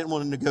out. I didn't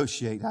want to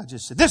negotiate. I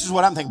just said, this is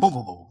what I'm thinking. Boom,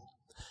 boom, boom.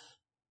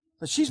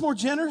 But she's more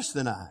generous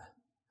than I.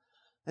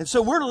 And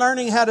so we're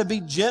learning how to be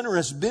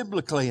generous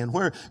biblically, and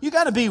where you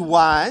got to be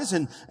wise,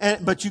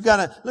 but you got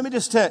to, let me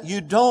just tell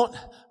you,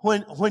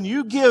 when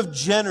you give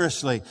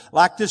generously,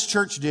 like this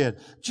church did,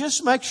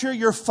 just make sure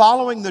you're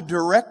following the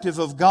directive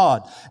of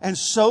God and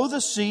sow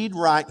the seed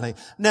rightly.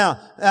 Now,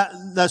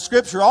 the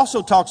scripture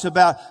also talks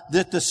about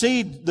that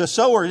the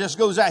sower just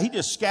goes out, he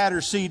just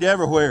scatters seed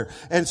everywhere.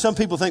 And some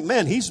people think,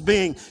 man, he's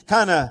being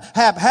kind of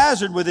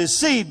haphazard with his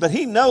seed, but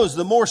he knows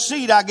the more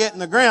seed I get in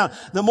the ground,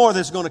 the more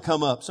that's going to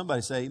come up.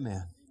 Somebody say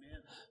amen.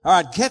 All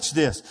right, catch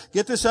this.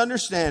 Get this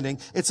understanding.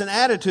 It's an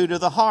attitude of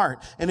the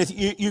heart. And if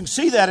you can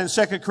see that in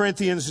 2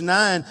 Corinthians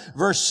 9,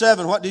 verse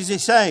 7. What does he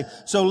say?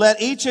 So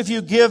let each of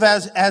you give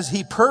as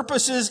he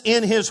purposes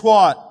in his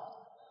what?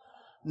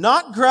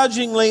 Not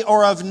grudgingly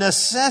or of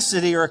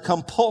necessity or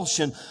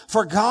compulsion,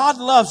 for God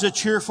loves a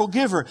cheerful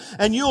giver.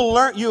 And you'll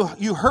learn,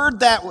 you heard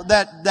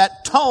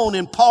that tone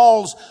in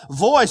Paul's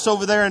voice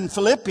over there in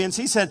Philippians.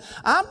 He said,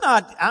 I'm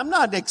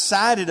not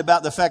excited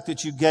about the fact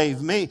that you gave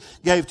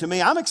to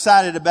me. I'm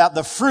excited about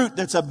the fruit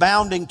that's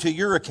abounding to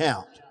your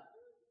account.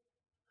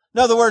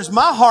 In other words,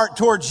 my heart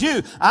towards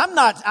you,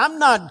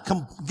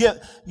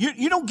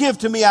 you don't give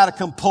to me out of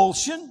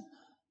compulsion.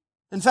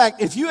 In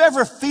fact, if you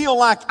ever feel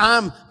like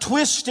I'm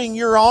twisting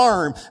your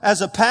arm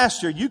as a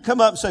pastor, you come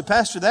up and say,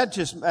 Pastor,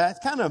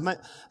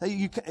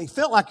 you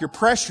felt like you're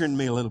pressuring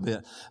me a little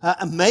bit.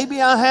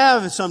 Maybe I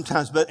have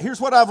sometimes, but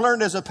here's what I've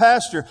learned as a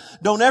pastor.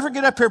 Don't ever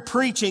get up here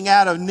preaching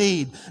out of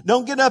need.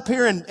 Don't get up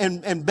here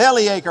and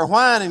bellyache or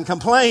whine and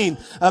complain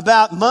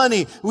about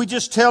money. We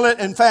just tell it.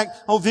 In fact,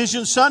 on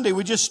Vision Sunday,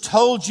 we just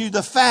told you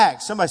the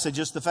facts. Somebody said,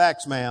 just the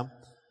facts, ma'am.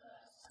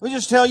 We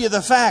just tell you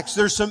the facts.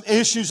 There's some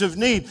issues of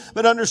need.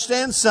 But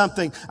understand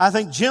something. I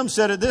think Jim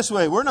said it this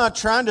way. We're not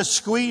trying to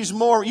squeeze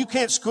more. You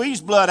can't squeeze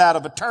blood out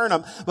of a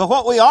turnip. But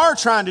what we are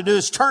trying to do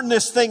is turn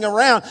this thing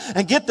around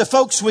and get the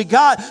folks we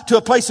got to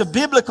a place of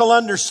biblical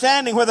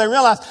understanding where they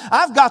realize,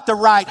 I've got the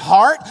right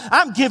heart.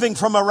 I'm giving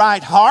from a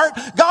right heart.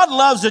 God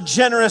loves a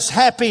generous,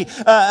 happy,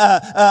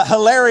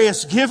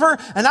 hilarious giver.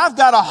 And I've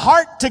got a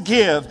heart to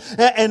give.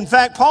 In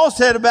fact, Paul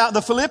said about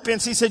the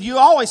Philippians, he said, you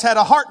always had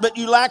a heart, but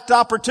you lacked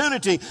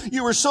opportunity.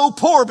 You were so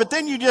poor, but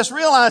then you just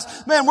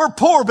realize, man, we're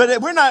poor,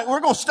 but we're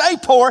going to stay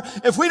poor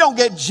if we don't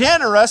get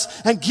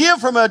generous and give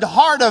from a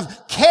heart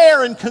of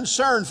care and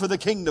concern for the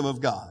kingdom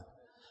of God.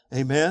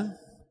 Amen.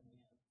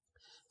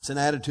 It's an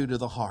attitude of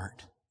the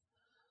heart.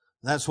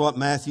 That's what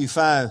Matthew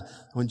 5,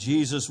 when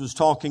Jesus was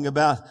talking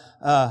about,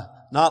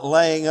 not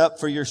laying up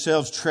for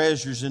yourselves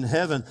treasures in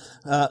heaven.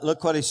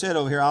 Look what he said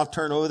over here. I'll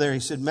turn over there. He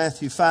said,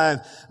 Matthew 5,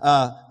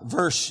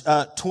 verse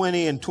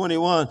 20 and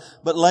 21.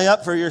 But lay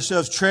up for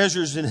yourselves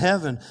treasures in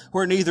heaven,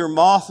 where neither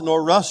moth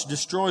nor rust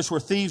destroys, where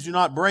thieves do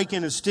not break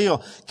in and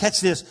steal.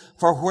 Catch this.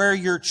 For where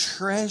your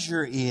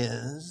treasure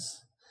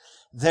is,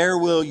 there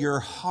will your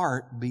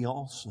heart be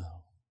also.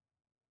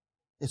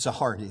 It's a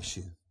heart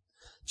issue.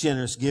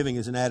 Generous giving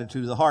is an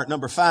attitude of the heart.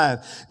 Number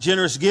 5,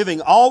 generous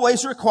giving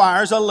always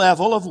requires a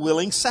level of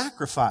willing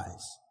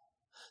sacrifice.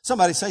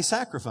 Somebody say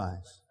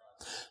sacrifice.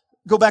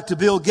 Go back to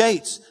Bill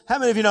Gates. How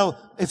many of you know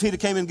if he'd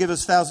came and given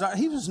us $1,000,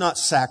 he was not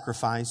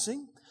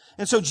sacrificing.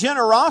 And so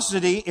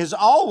generosity is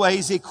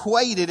always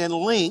equated and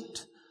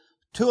linked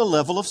to a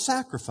level of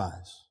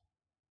sacrifice.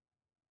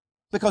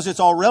 Because it's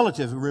all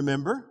relative,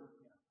 remember?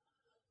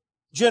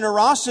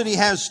 Generosity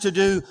has to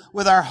do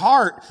with our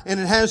heart, and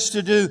it has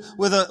to do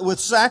with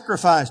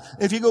sacrifice.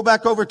 If you go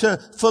back over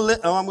to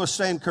I'm going to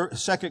stay in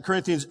 2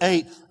 Corinthians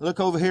 8. Look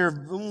over here.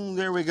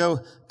 There we go.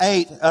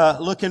 8.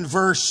 Look in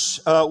verse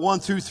 1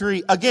 through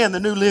 3. Again, the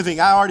New Living.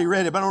 I already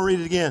read it, but I don't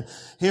read it again.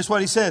 Here's what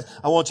he says.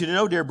 I want you to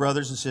know, dear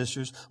brothers and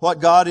sisters, what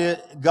God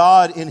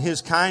in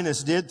His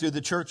kindness did through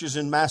the churches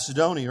in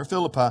Macedonia or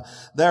Philippi.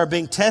 They are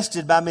being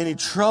tested by many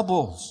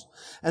troubles.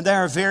 And they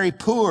are very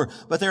poor,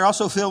 but they're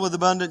also filled with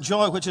abundant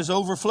joy, which has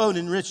overflowed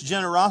in rich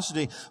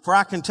generosity. For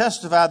I can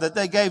testify that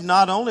they gave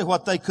not only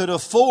what they could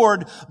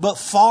afford, but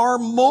far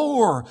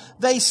more.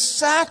 They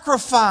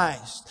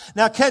sacrificed.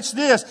 Now catch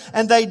this.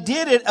 And they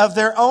did it of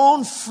their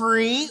own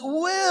free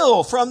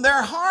will, from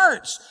their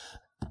hearts.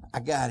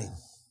 I got him.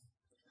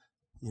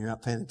 You're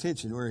not paying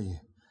attention, were you?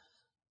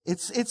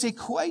 It's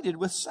equated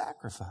with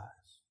sacrifice.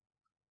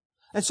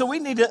 And so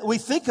we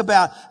think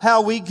about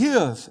how we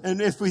give. And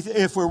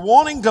if we're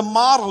wanting to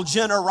model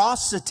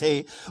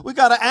generosity, we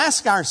got to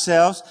ask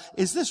ourselves,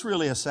 is this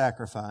really a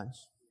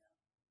sacrifice?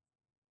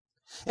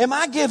 Am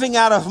I giving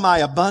out of my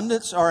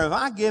abundance, or am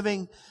I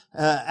giving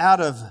out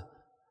of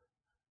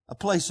a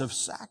place of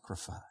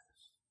sacrifice?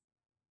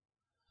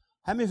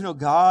 How many of you know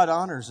God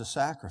honors a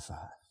sacrifice?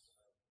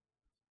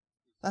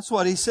 That's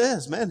what He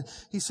says, man.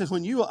 He says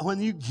when you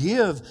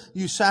give,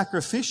 you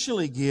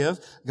sacrificially give,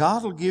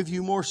 God will give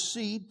you more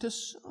seed to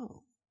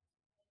sow.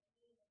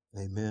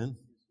 Amen.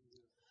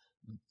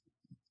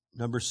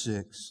 Number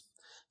 6,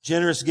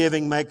 generous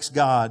giving makes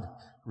God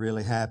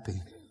really happy.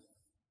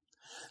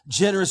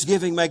 Generous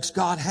giving makes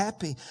God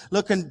happy.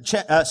 Look in 2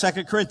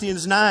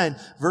 Corinthians 9,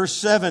 verse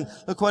 7.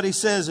 Look what he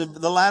says in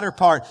the latter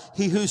part.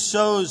 He who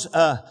sows,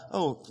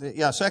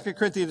 2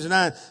 Corinthians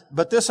 9.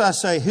 But this I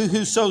say, he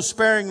who sows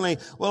sparingly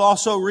will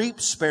also reap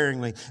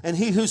sparingly. And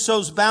he who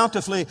sows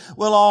bountifully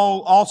will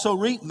also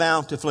reap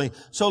bountifully.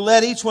 So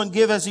let each one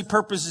give as he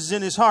purposes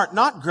in his heart,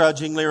 not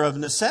grudgingly or of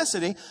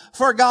necessity.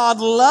 For God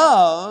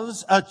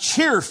loves a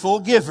cheerful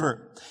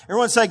giver.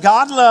 Everyone say,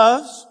 God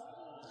loves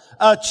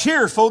a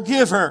cheerful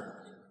giver.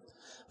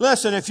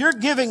 Listen, if you're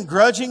giving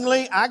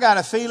grudgingly, I got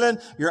a feeling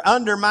you're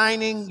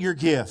undermining your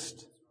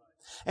gift.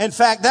 In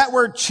fact, that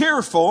word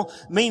cheerful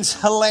means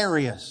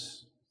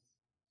hilarious.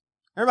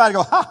 Everybody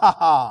go, ha ha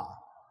ha.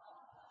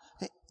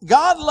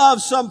 God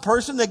loves some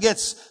person that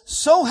gets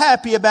so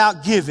happy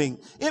about giving.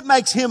 It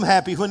makes Him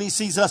happy when He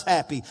sees us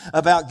happy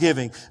about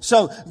giving.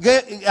 So,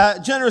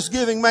 generous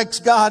giving makes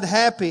God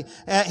happy.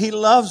 He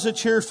loves a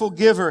cheerful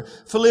giver.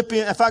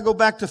 If I go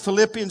back to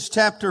Philippians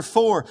chapter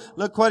 4,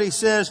 look what he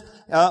says.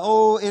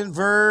 In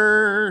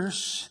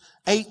verse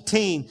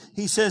 18,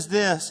 he says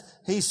this.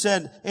 He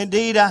said,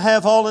 indeed, I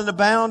have all and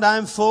abound. I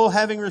am full,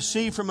 having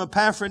received from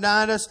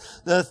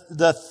Epaphroditus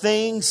the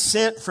things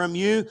sent from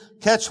you.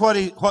 Catch what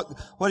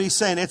he's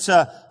saying. It's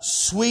a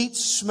sweet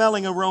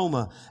smelling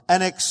aroma,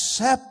 an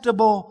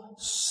acceptable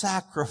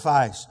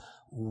sacrifice,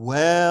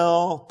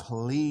 well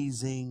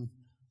pleasing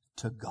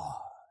to God.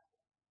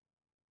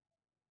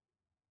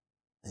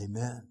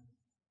 Amen.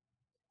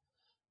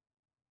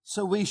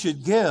 So we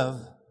should give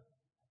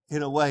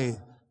in a way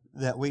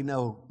that we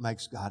know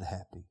makes God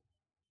happy.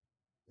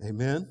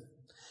 Amen.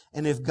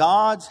 And if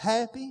God's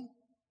happy,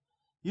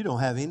 you don't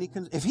have any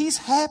if He's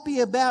happy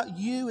about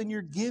you and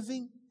your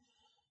giving,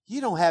 you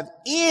don't have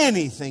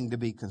anything to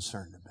be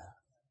concerned about.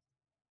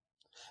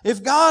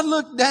 If God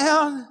looked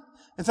down,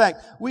 in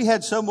fact, we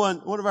had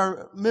one of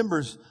our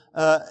members,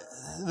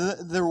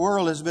 the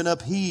world has been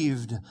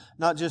upheaved,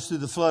 not just through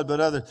the flood, but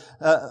other.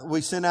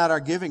 We sent out our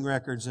giving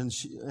records,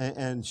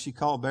 and she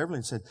called Beverly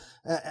and said,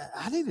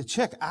 I need to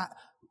check.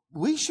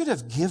 We should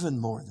have given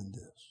more than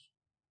this.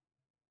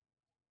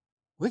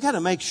 We got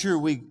to make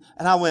sure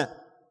and I went,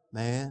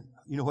 man,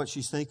 you know what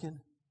she's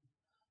thinking?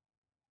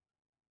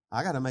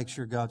 I got to make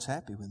sure God's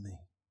happy with me.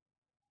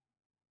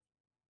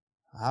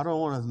 I don't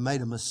want to have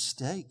made a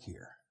mistake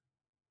here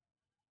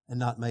and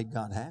not made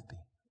God happy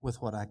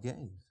with what I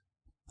gave.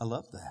 I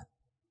love that.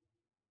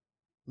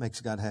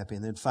 Makes God happy.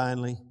 And then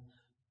finally,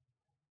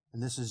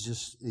 and this is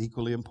just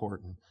equally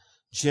important,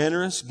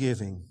 generous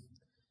giving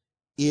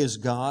is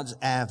God's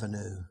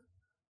avenue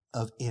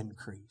of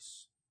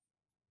increase.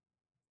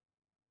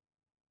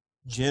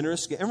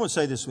 Everyone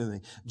say this with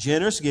me.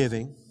 Generous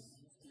giving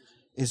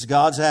is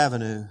God's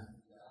avenue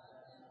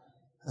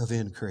of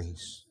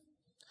increase.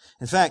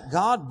 In fact,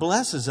 God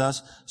blesses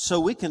us so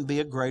we can be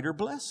a greater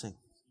blessing.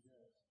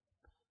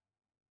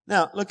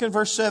 Now, look in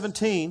verse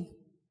 17.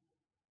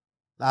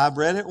 I've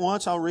read it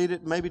once. I'll read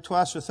it maybe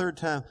twice or a third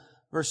time.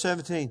 Verse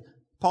 17.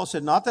 Paul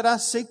said, not that I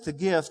seek the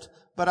gift,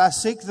 but I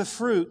seek the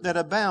fruit that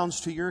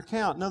abounds to your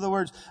account. In other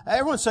words,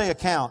 everyone say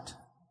account.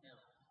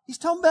 He's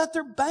talking about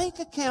their bank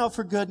account,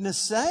 for goodness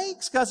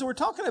sakes, because we're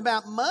talking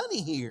about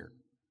money here.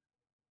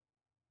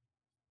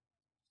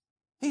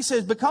 He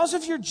says, because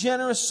of your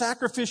generous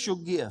sacrificial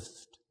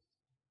gift.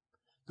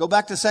 Go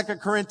back to 2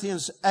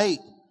 Corinthians 8.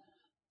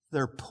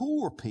 They're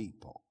poor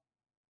people,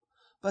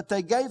 but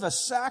they gave a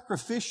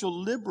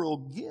sacrificial liberal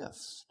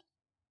gift.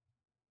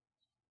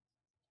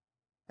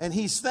 And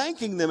he's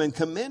thanking them and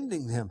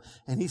commending them.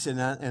 And he said,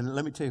 and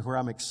let me tell you where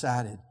I'm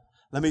excited.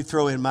 Let me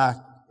throw in my,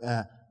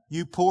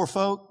 you poor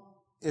folk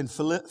in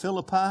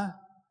Philippi,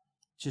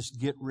 just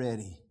get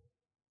ready.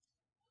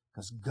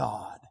 Because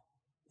God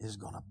is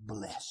going to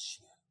bless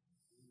you.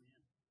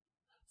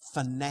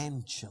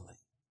 Financially.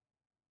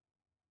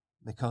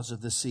 Because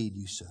of the seed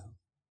you sow.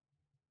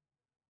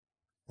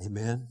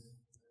 Amen.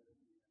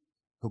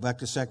 Go back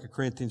to 2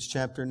 Corinthians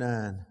chapter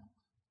 9.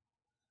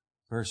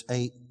 Verse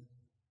 8.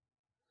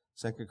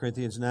 2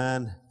 Corinthians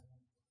 9,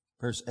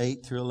 verse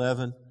 8 through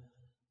 11.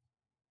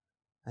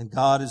 And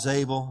God is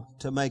able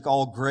to make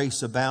all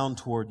grace abound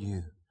toward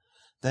you,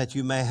 that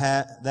you may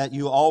have, that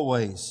you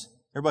always,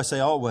 everybody say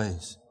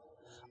always.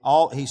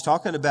 He's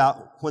talking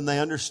about when they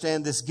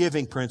understand this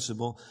giving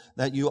principle,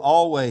 that you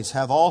always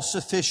have all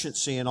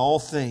sufficiency in all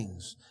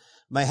things,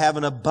 may have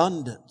an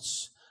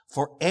abundance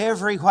for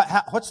every,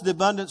 what's the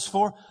abundance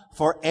for?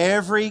 For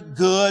every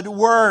good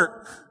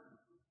work.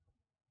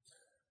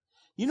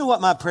 You know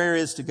what my prayer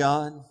is to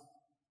God?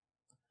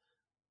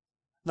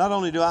 Not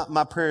only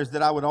my prayer is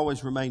that I would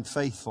always remain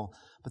faithful,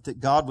 but that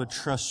God would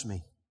trust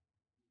me.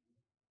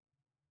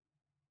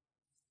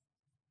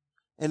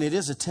 And it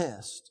is a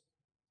test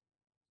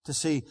to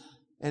see,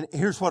 and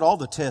here's what all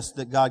the tests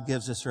that God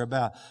gives us are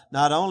about.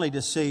 Not only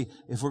to see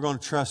if we're going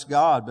to trust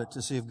God, but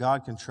to see if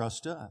God can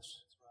trust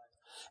us.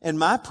 And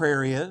my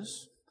prayer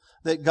is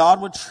that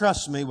God would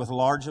trust me with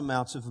large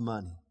amounts of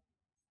money.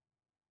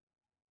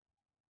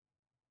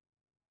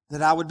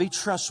 That I would be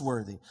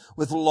trustworthy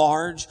with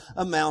large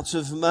amounts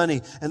of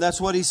money. And that's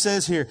what he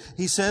says here.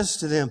 He says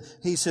to them,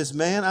 he says,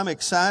 man, I'm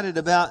excited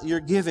about your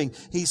giving.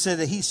 He said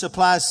that he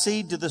supplies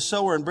seed to the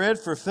sower and bread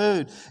for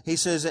food. He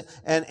says,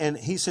 and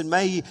he said,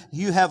 may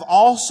you have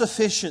all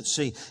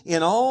sufficiency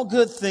in all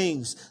good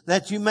things,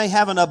 that you may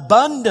have an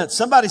abundance.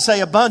 Somebody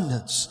say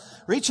abundance.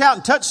 Reach out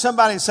and touch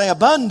somebody and say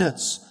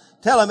abundance.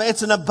 Tell them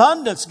it's an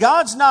abundance.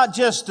 God's not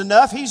just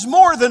enough. He's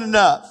more than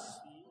enough.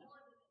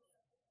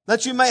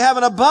 That you may have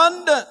an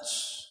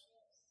abundance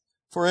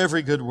for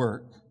every good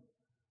work.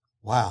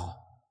 Wow.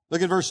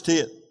 Look at verse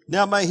 10.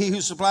 Now may he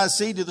who supplies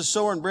seed to the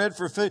sower and bread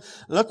for food.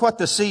 Look what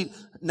the seed.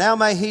 Now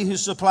may he who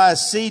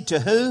supplies seed to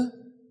who?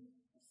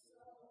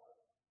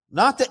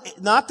 Not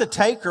the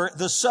taker,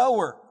 the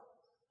sower.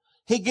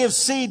 He gives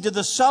seed to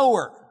the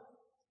sower.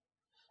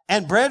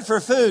 And bread for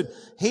food.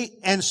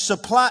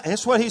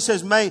 That's what he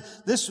says,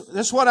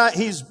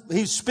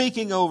 he's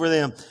speaking over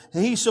them.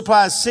 He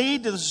supplies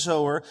seed to the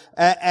sower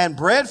and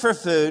bread for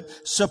food.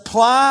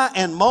 Supply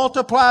and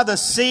multiply the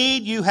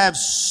seed you have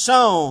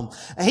sown.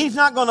 And he's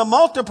not going to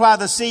multiply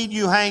the seed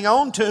you hang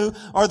on to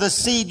or the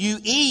seed you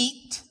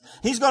eat.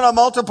 He's going to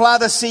multiply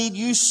the seed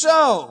you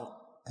sow.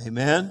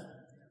 Amen.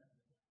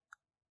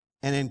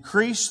 And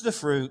increase the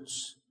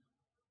fruits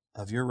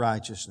of your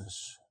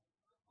righteousness,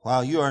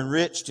 while you are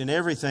enriched in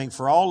everything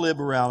for all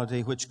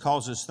liberality, which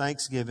causes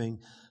thanksgiving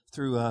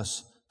through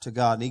us to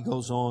God. And he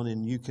goes on,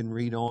 and you can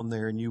read on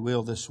there, and you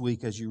will this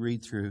week as you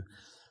read through.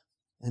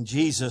 And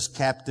Jesus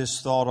capped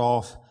this thought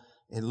off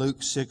in Luke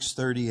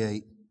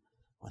 6:38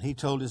 when he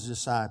told his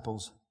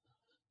disciples,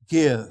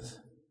 give,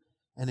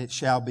 and it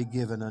shall be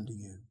given unto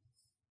you.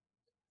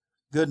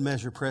 Good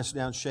measure, pressed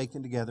down,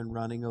 shaken together, and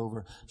running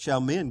over, shall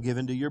men give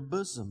into your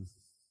bosom.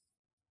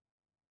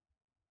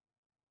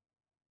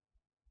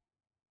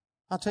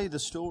 I'll tell you the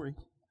story.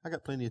 I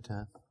got plenty of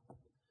time.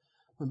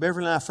 When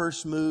Beverly and I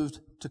first moved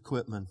to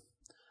Quitman,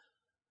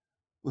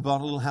 we bought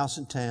a little house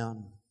in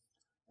town,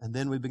 and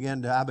then I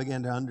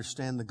began to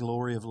understand the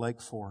glory of Lake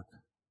Fork.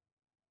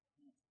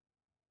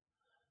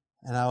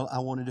 And I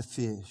wanted to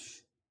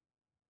fish.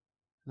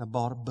 And I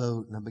bought a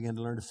boat, and I began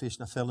to learn to fish,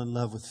 and I fell in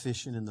love with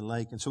fishing in the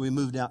lake. And so we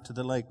moved out to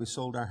the lake. We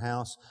sold our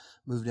house,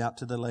 moved out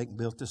to the lake,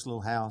 built this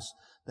little house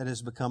that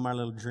has become our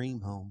little dream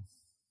home.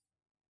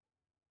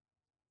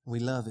 We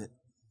love it.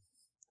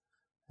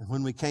 And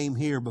when we came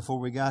here, before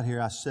we got here,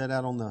 I sat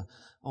out on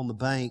the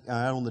bank,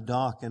 out on the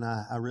dock, and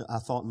I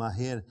thought in my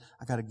head,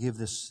 I got to give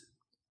this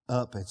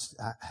up.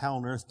 How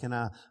on earth can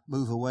I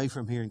move away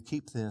from here and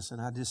keep this?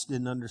 And I just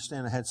didn't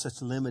understand. I had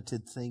such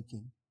limited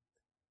thinking.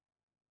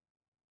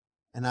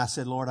 And I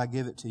said, Lord, I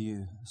give it to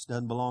you. This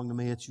doesn't belong to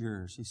me. It's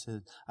yours. He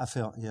said, I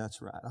felt, yeah,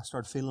 that's right. I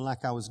started feeling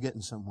like I was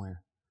getting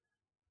somewhere.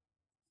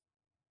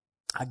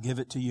 I give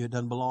it to you. It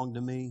doesn't belong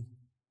to me.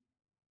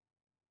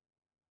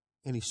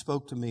 And He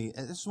spoke to me.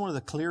 This is one of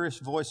the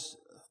clearest voice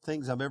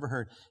things I've ever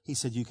heard. He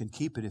said, you can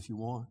keep it if you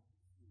want.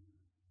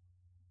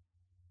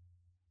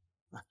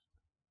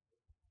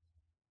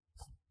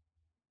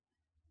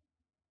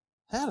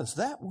 How does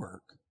that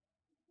work?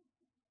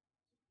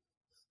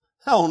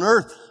 How on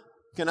earth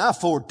can I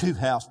afford 2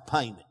 house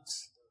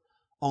payments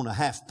on a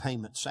half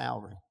payment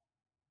salary?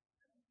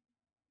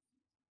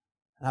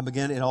 And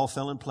it all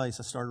fell in place.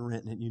 I started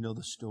renting it, and you know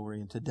the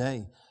story. And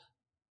today,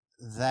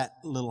 that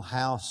little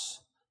house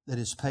that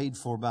is paid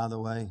for, by the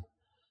way,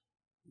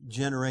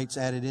 generates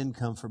added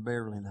income for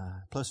Beverly and I.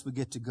 Plus, we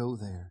get to go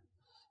there.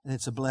 And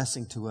it's a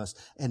blessing to us.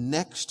 And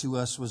next to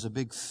us was a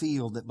big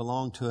field that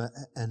belonged to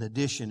an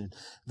addition.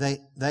 And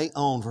they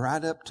owned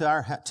right up to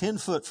our house, 10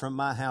 foot from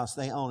my house,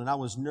 they owned.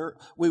 And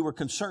we were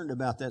concerned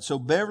about that. So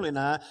Beverly and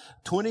I,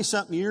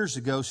 20-something years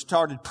ago,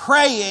 started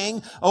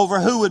praying over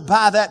who would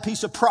buy that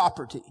piece of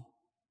property.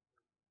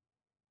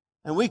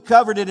 And we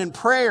covered it in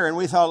prayer, and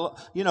we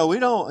thought, we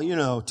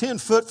don't, 10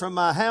 foot from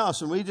my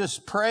house, and we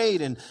just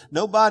prayed, and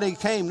nobody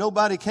came,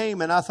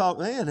 and I thought,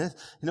 man,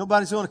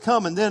 nobody's going to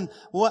come. And then,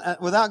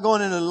 without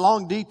going into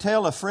long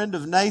detail, a friend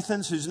of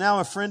Nathan's, who's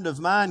now a friend of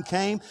mine,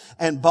 came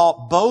and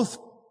bought both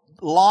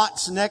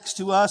lots next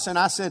to us. And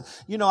I said,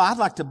 I'd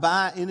like to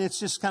buy, and it's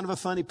just kind of a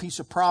funny piece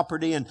of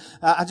property, and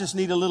I just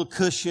need a little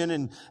cushion,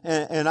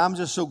 and I'm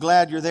just so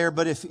glad you're there.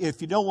 But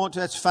if you don't want to,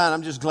 that's fine.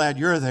 I'm just glad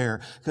you're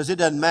there, because it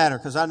doesn't matter,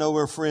 because I know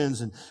we're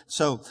friends. And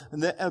so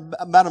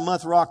about a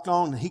month rocked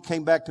on, and he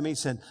came back to me and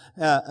said,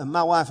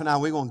 my wife and I,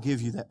 we're going to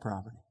give you that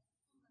property.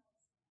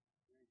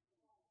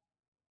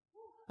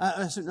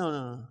 I said,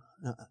 no.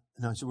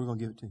 I said, we're going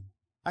to give it to you.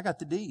 I got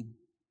the deed.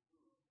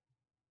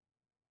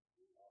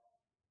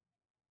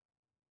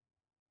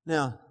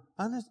 Now,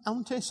 I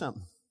want to tell you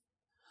something.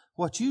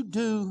 What you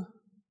do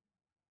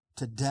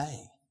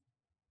today,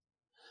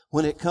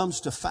 when it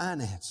comes to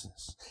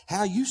finances,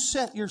 how you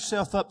set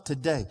yourself up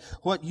today,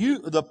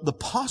 the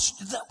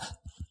posture,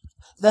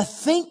 the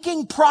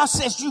thinking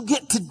process you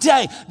get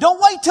today.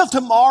 Don't wait till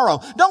tomorrow.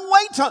 Don't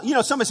wait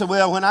till, somebody said,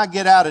 well, when I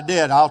get out of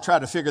debt, I'll try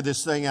to figure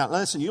this thing out.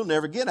 Listen, you'll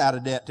never get out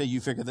of debt till you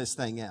figure this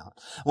thing out.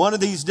 One of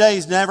these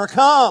days never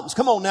comes.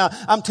 Come on now.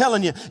 I'm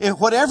telling you, if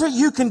whatever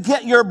you can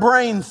get your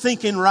brain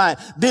thinking right,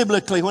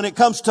 biblically, when it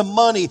comes to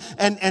money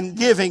and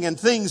giving and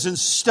things and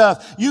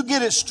stuff, you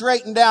get it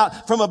straightened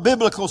out from a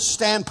biblical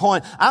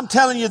standpoint. I'm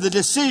telling you, the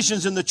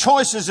decisions and the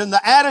choices and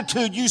the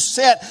attitude you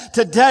set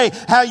today,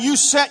 how you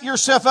set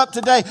yourself up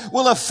today,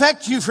 will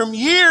affect you from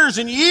years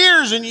and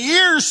years and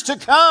years to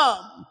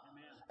come.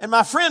 And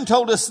my friend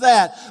told us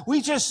that.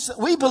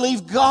 We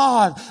believe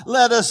God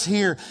led us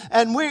here.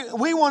 And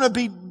we want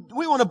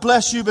to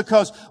bless you,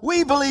 because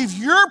we believe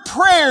your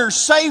prayers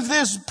save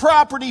this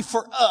property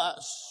for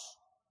us.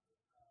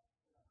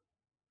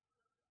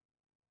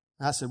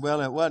 I said, well,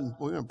 it wasn't,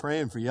 we weren't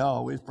praying for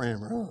y'all. We was praying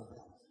for us.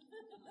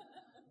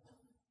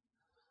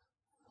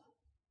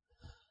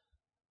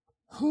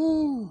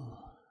 Whew.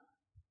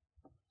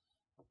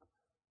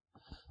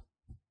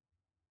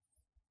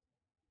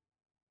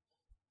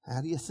 How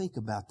do you think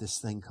about this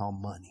thing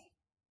called money?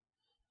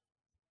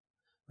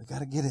 We got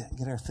to get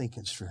our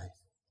thinking straight.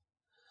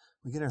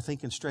 We get our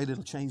thinking straight,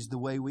 it'll change the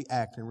way we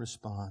act and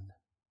respond,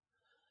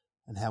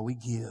 and how we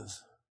give,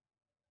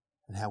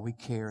 and how we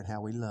care, and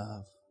how we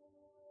love.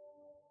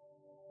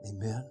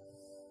 Amen.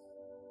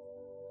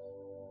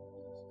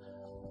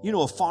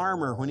 A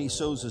farmer, when he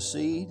sows a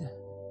seed,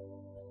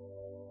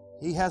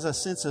 he has a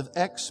sense of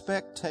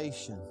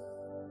expectation.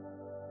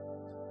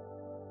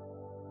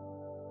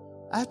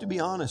 I have to be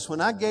honest, when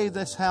I gave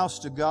this house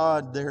to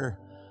God there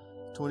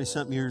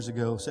 20-something years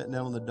ago, sitting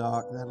down on the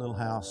dock, that little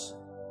house,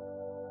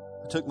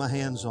 I took my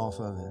hands off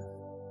of it.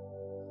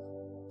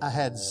 I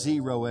had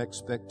zero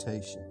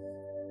expectation.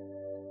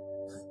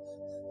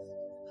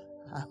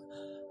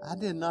 I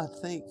did not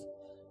think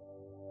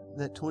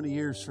that 20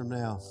 years from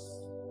now,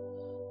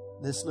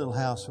 this little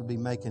house would be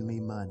making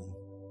me money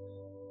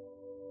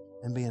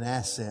and be an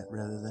asset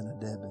rather than a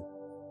debit.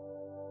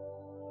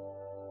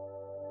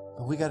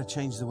 But we got to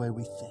change the way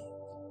we think.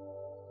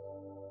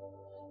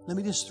 Let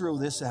me just throw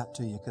this out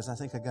to you, because I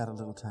think I got a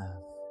little time.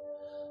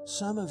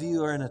 Some of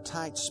you are in a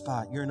tight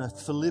spot. You're in a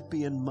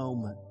Philippian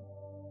moment.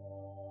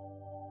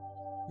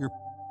 You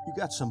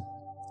got some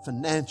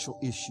financial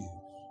issues.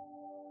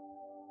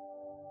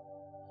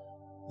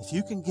 If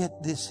you can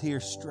get this here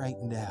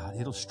straightened out,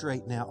 it'll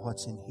straighten out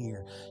what's in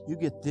here. You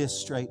get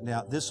this straightened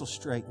out, this will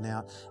straighten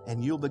out,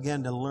 and you'll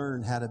begin to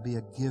learn how to be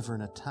a giver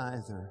and a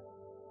tither.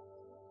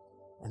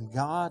 And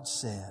God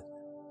said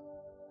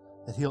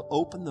that He'll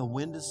open the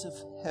windows of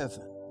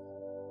heaven,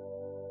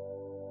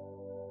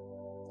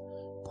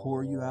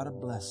 pour you out a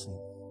blessing.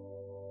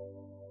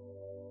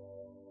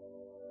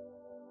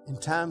 In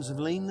times of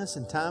leanness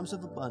and times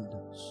of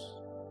abundance.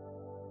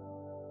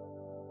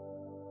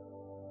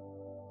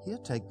 He'll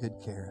take good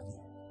care of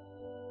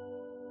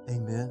you.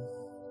 Amen.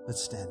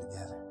 Let's stand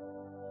together.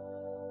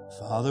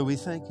 Father, we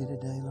thank you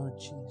today, Lord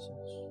Jesus.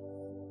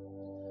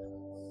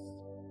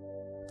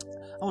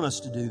 I want us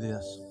to do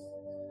this.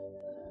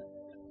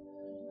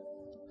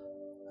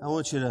 I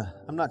want you to,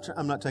 I'm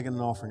not taking an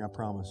offering, I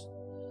promise.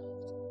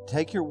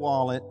 Take your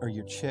wallet or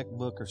your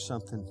checkbook or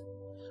something,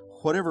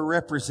 whatever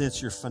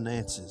represents your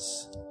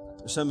finances.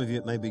 For some of you,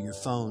 it may be your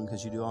phone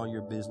because you do all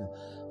your business.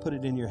 Put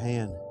it in your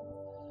hand.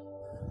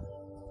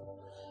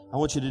 I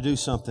want you to do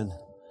something.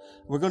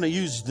 We're going to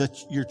use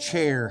your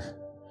chair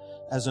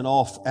as an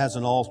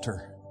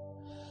altar.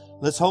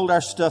 Let's hold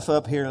our stuff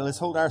up here. Let's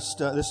hold our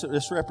stuff.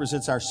 This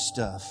represents our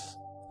stuff.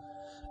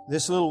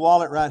 This little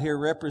wallet right here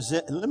let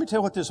me tell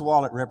you what this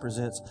wallet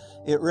represents.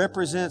 It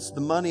represents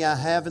the money I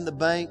have in the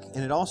bank,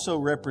 and it also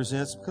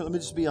represents, let me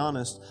just be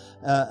honest,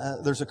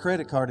 there's a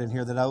credit card in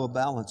here that I owe a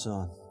balance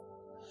on.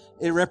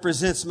 It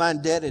represents my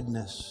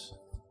indebtedness.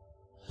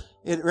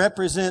 It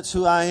represents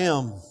who I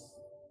am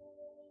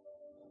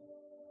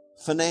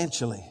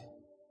financially.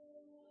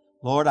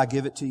 Lord, I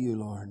give it to you,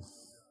 Lord.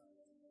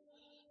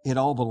 It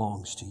all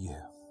belongs to you.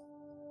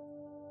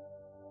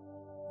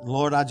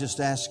 Lord, I just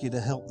ask you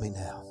to help me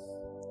now.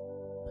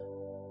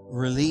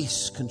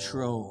 Release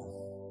control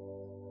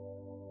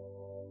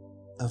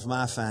of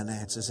my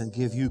finances and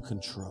give you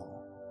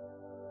control.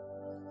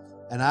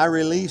 And I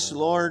release,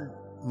 Lord,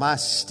 my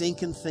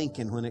stinking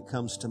thinking when it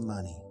comes to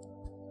money.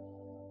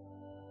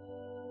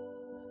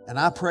 And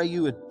I pray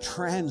you would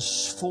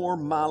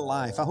transform my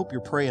life. I hope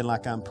you're praying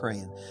like I'm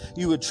praying.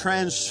 You would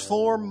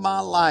transform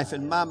my life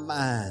and my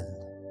mind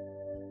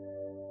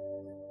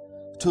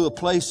to a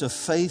place of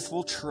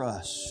faithful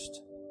trust.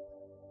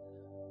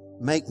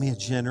 Make me a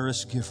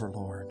generous giver,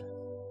 Lord.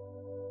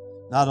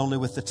 Not only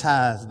with the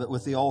tithe, but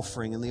with the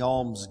offering and the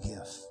alms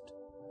gift.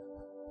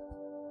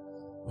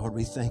 Lord,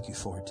 we thank you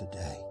for it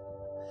today.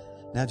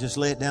 Now just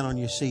lay it down on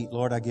your seat.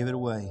 Lord, I give it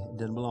away. It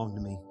doesn't belong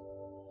to me.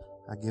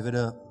 I give it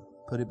up.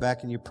 Put it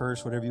back in your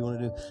purse, whatever you want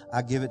to do.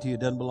 I give it to you. It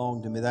doesn't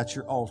belong to me. That's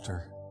your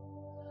altar.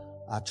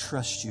 I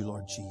trust you,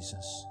 Lord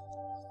Jesus.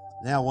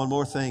 Now, one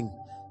more thing.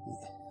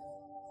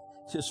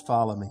 Just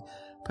follow me.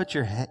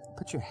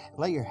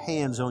 Lay your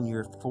hands on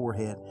your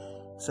forehead.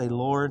 Say,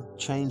 Lord,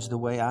 change the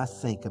way I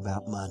think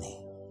about money.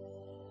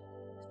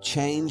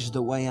 Change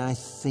the way I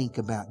think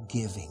about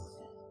giving.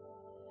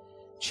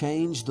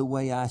 Change the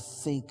way I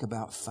think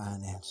about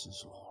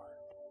finances, Lord.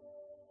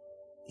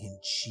 In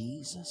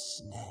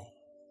Jesus' name.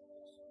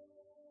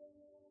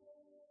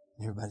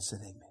 Everybody said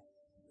amen.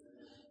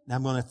 Now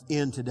I'm going to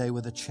end today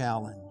with a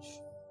challenge.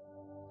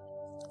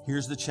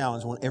 Here's the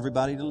challenge. I want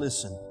everybody to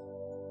listen.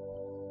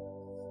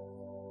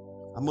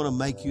 I'm going to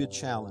make you a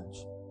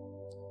challenge.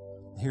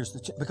 Here's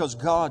because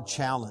God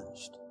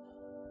challenged.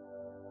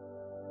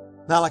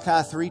 Malachi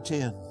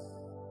 3:10.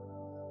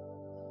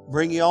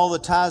 Bring ye all the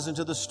tithes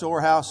into the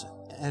storehouse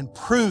and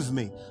prove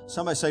me.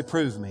 Somebody say,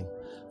 prove me.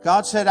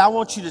 God said, I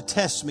want you to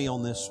test me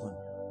on this one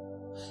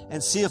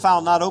and see if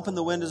I'll not open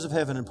the windows of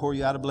heaven and pour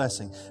you out a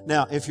blessing.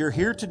 Now, if you're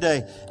here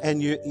today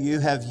and you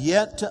have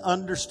yet to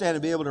understand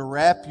and be able to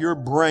wrap your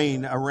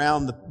brain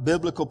around the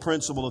biblical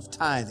principle of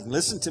tithing,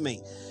 listen to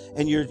me.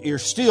 And you're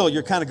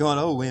kind of going,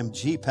 oh,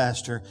 MG,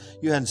 Pastor,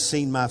 you hadn't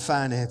seen my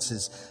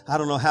finances. I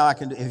don't know how I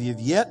can do. If you've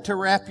yet to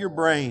wrap your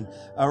brain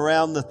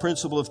around the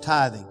principle of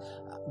tithing,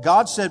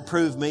 God said,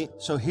 prove me.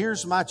 So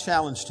here's my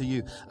challenge to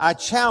you. I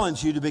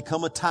challenge you to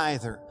become a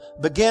tither.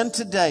 Begin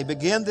today.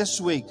 Begin this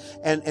week.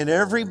 And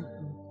every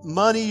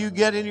money you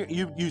get in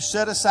you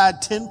set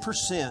aside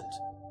 10%.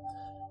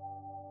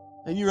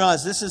 And you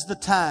realize this is the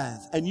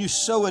tithe. And you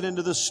sow it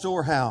into the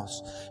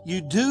storehouse.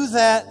 You do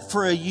that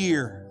for a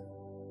year.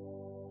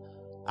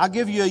 I'll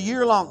give you a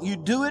year long. You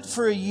do it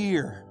for a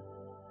year.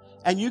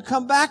 And you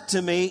come back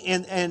to me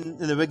in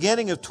the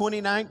beginning of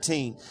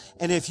 2019.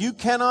 And if you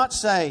cannot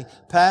say,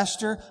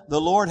 Pastor, the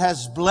Lord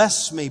has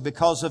blessed me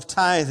because of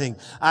tithing.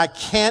 I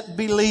can't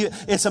believe it.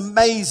 It's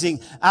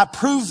amazing. I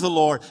prove the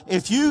Lord.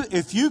 If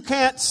you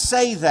can't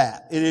say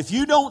that, and if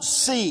you don't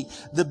see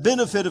the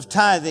benefit of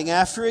tithing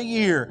after a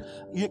year,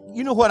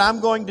 you know what I'm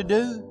going to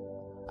do?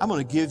 I'm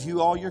going to give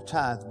you all your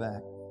tithe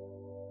back.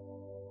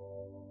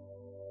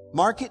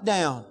 Mark it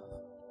down.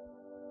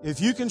 If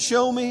you can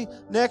show me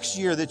next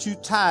year that you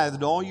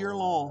tithed all year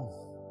long,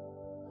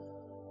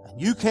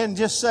 and you can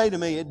just say to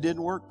me, it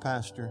didn't work,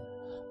 Pastor.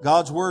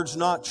 God's word's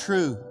not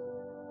true.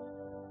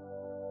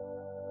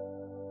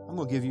 I'm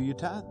going to give you your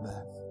tithe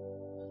back.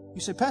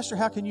 You say, Pastor,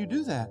 how can you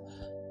do that?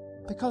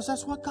 Because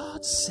that's what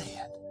God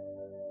said.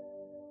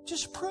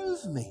 Just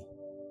prove me.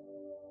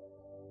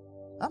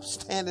 I'm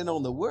standing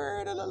on the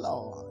word of the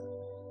Lord.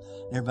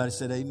 Everybody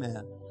said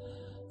amen.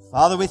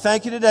 Father, we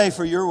thank you today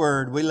for your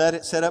word. We let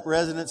it set up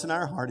residence in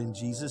our heart in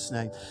Jesus'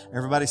 name.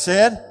 Everybody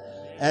said,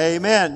 amen.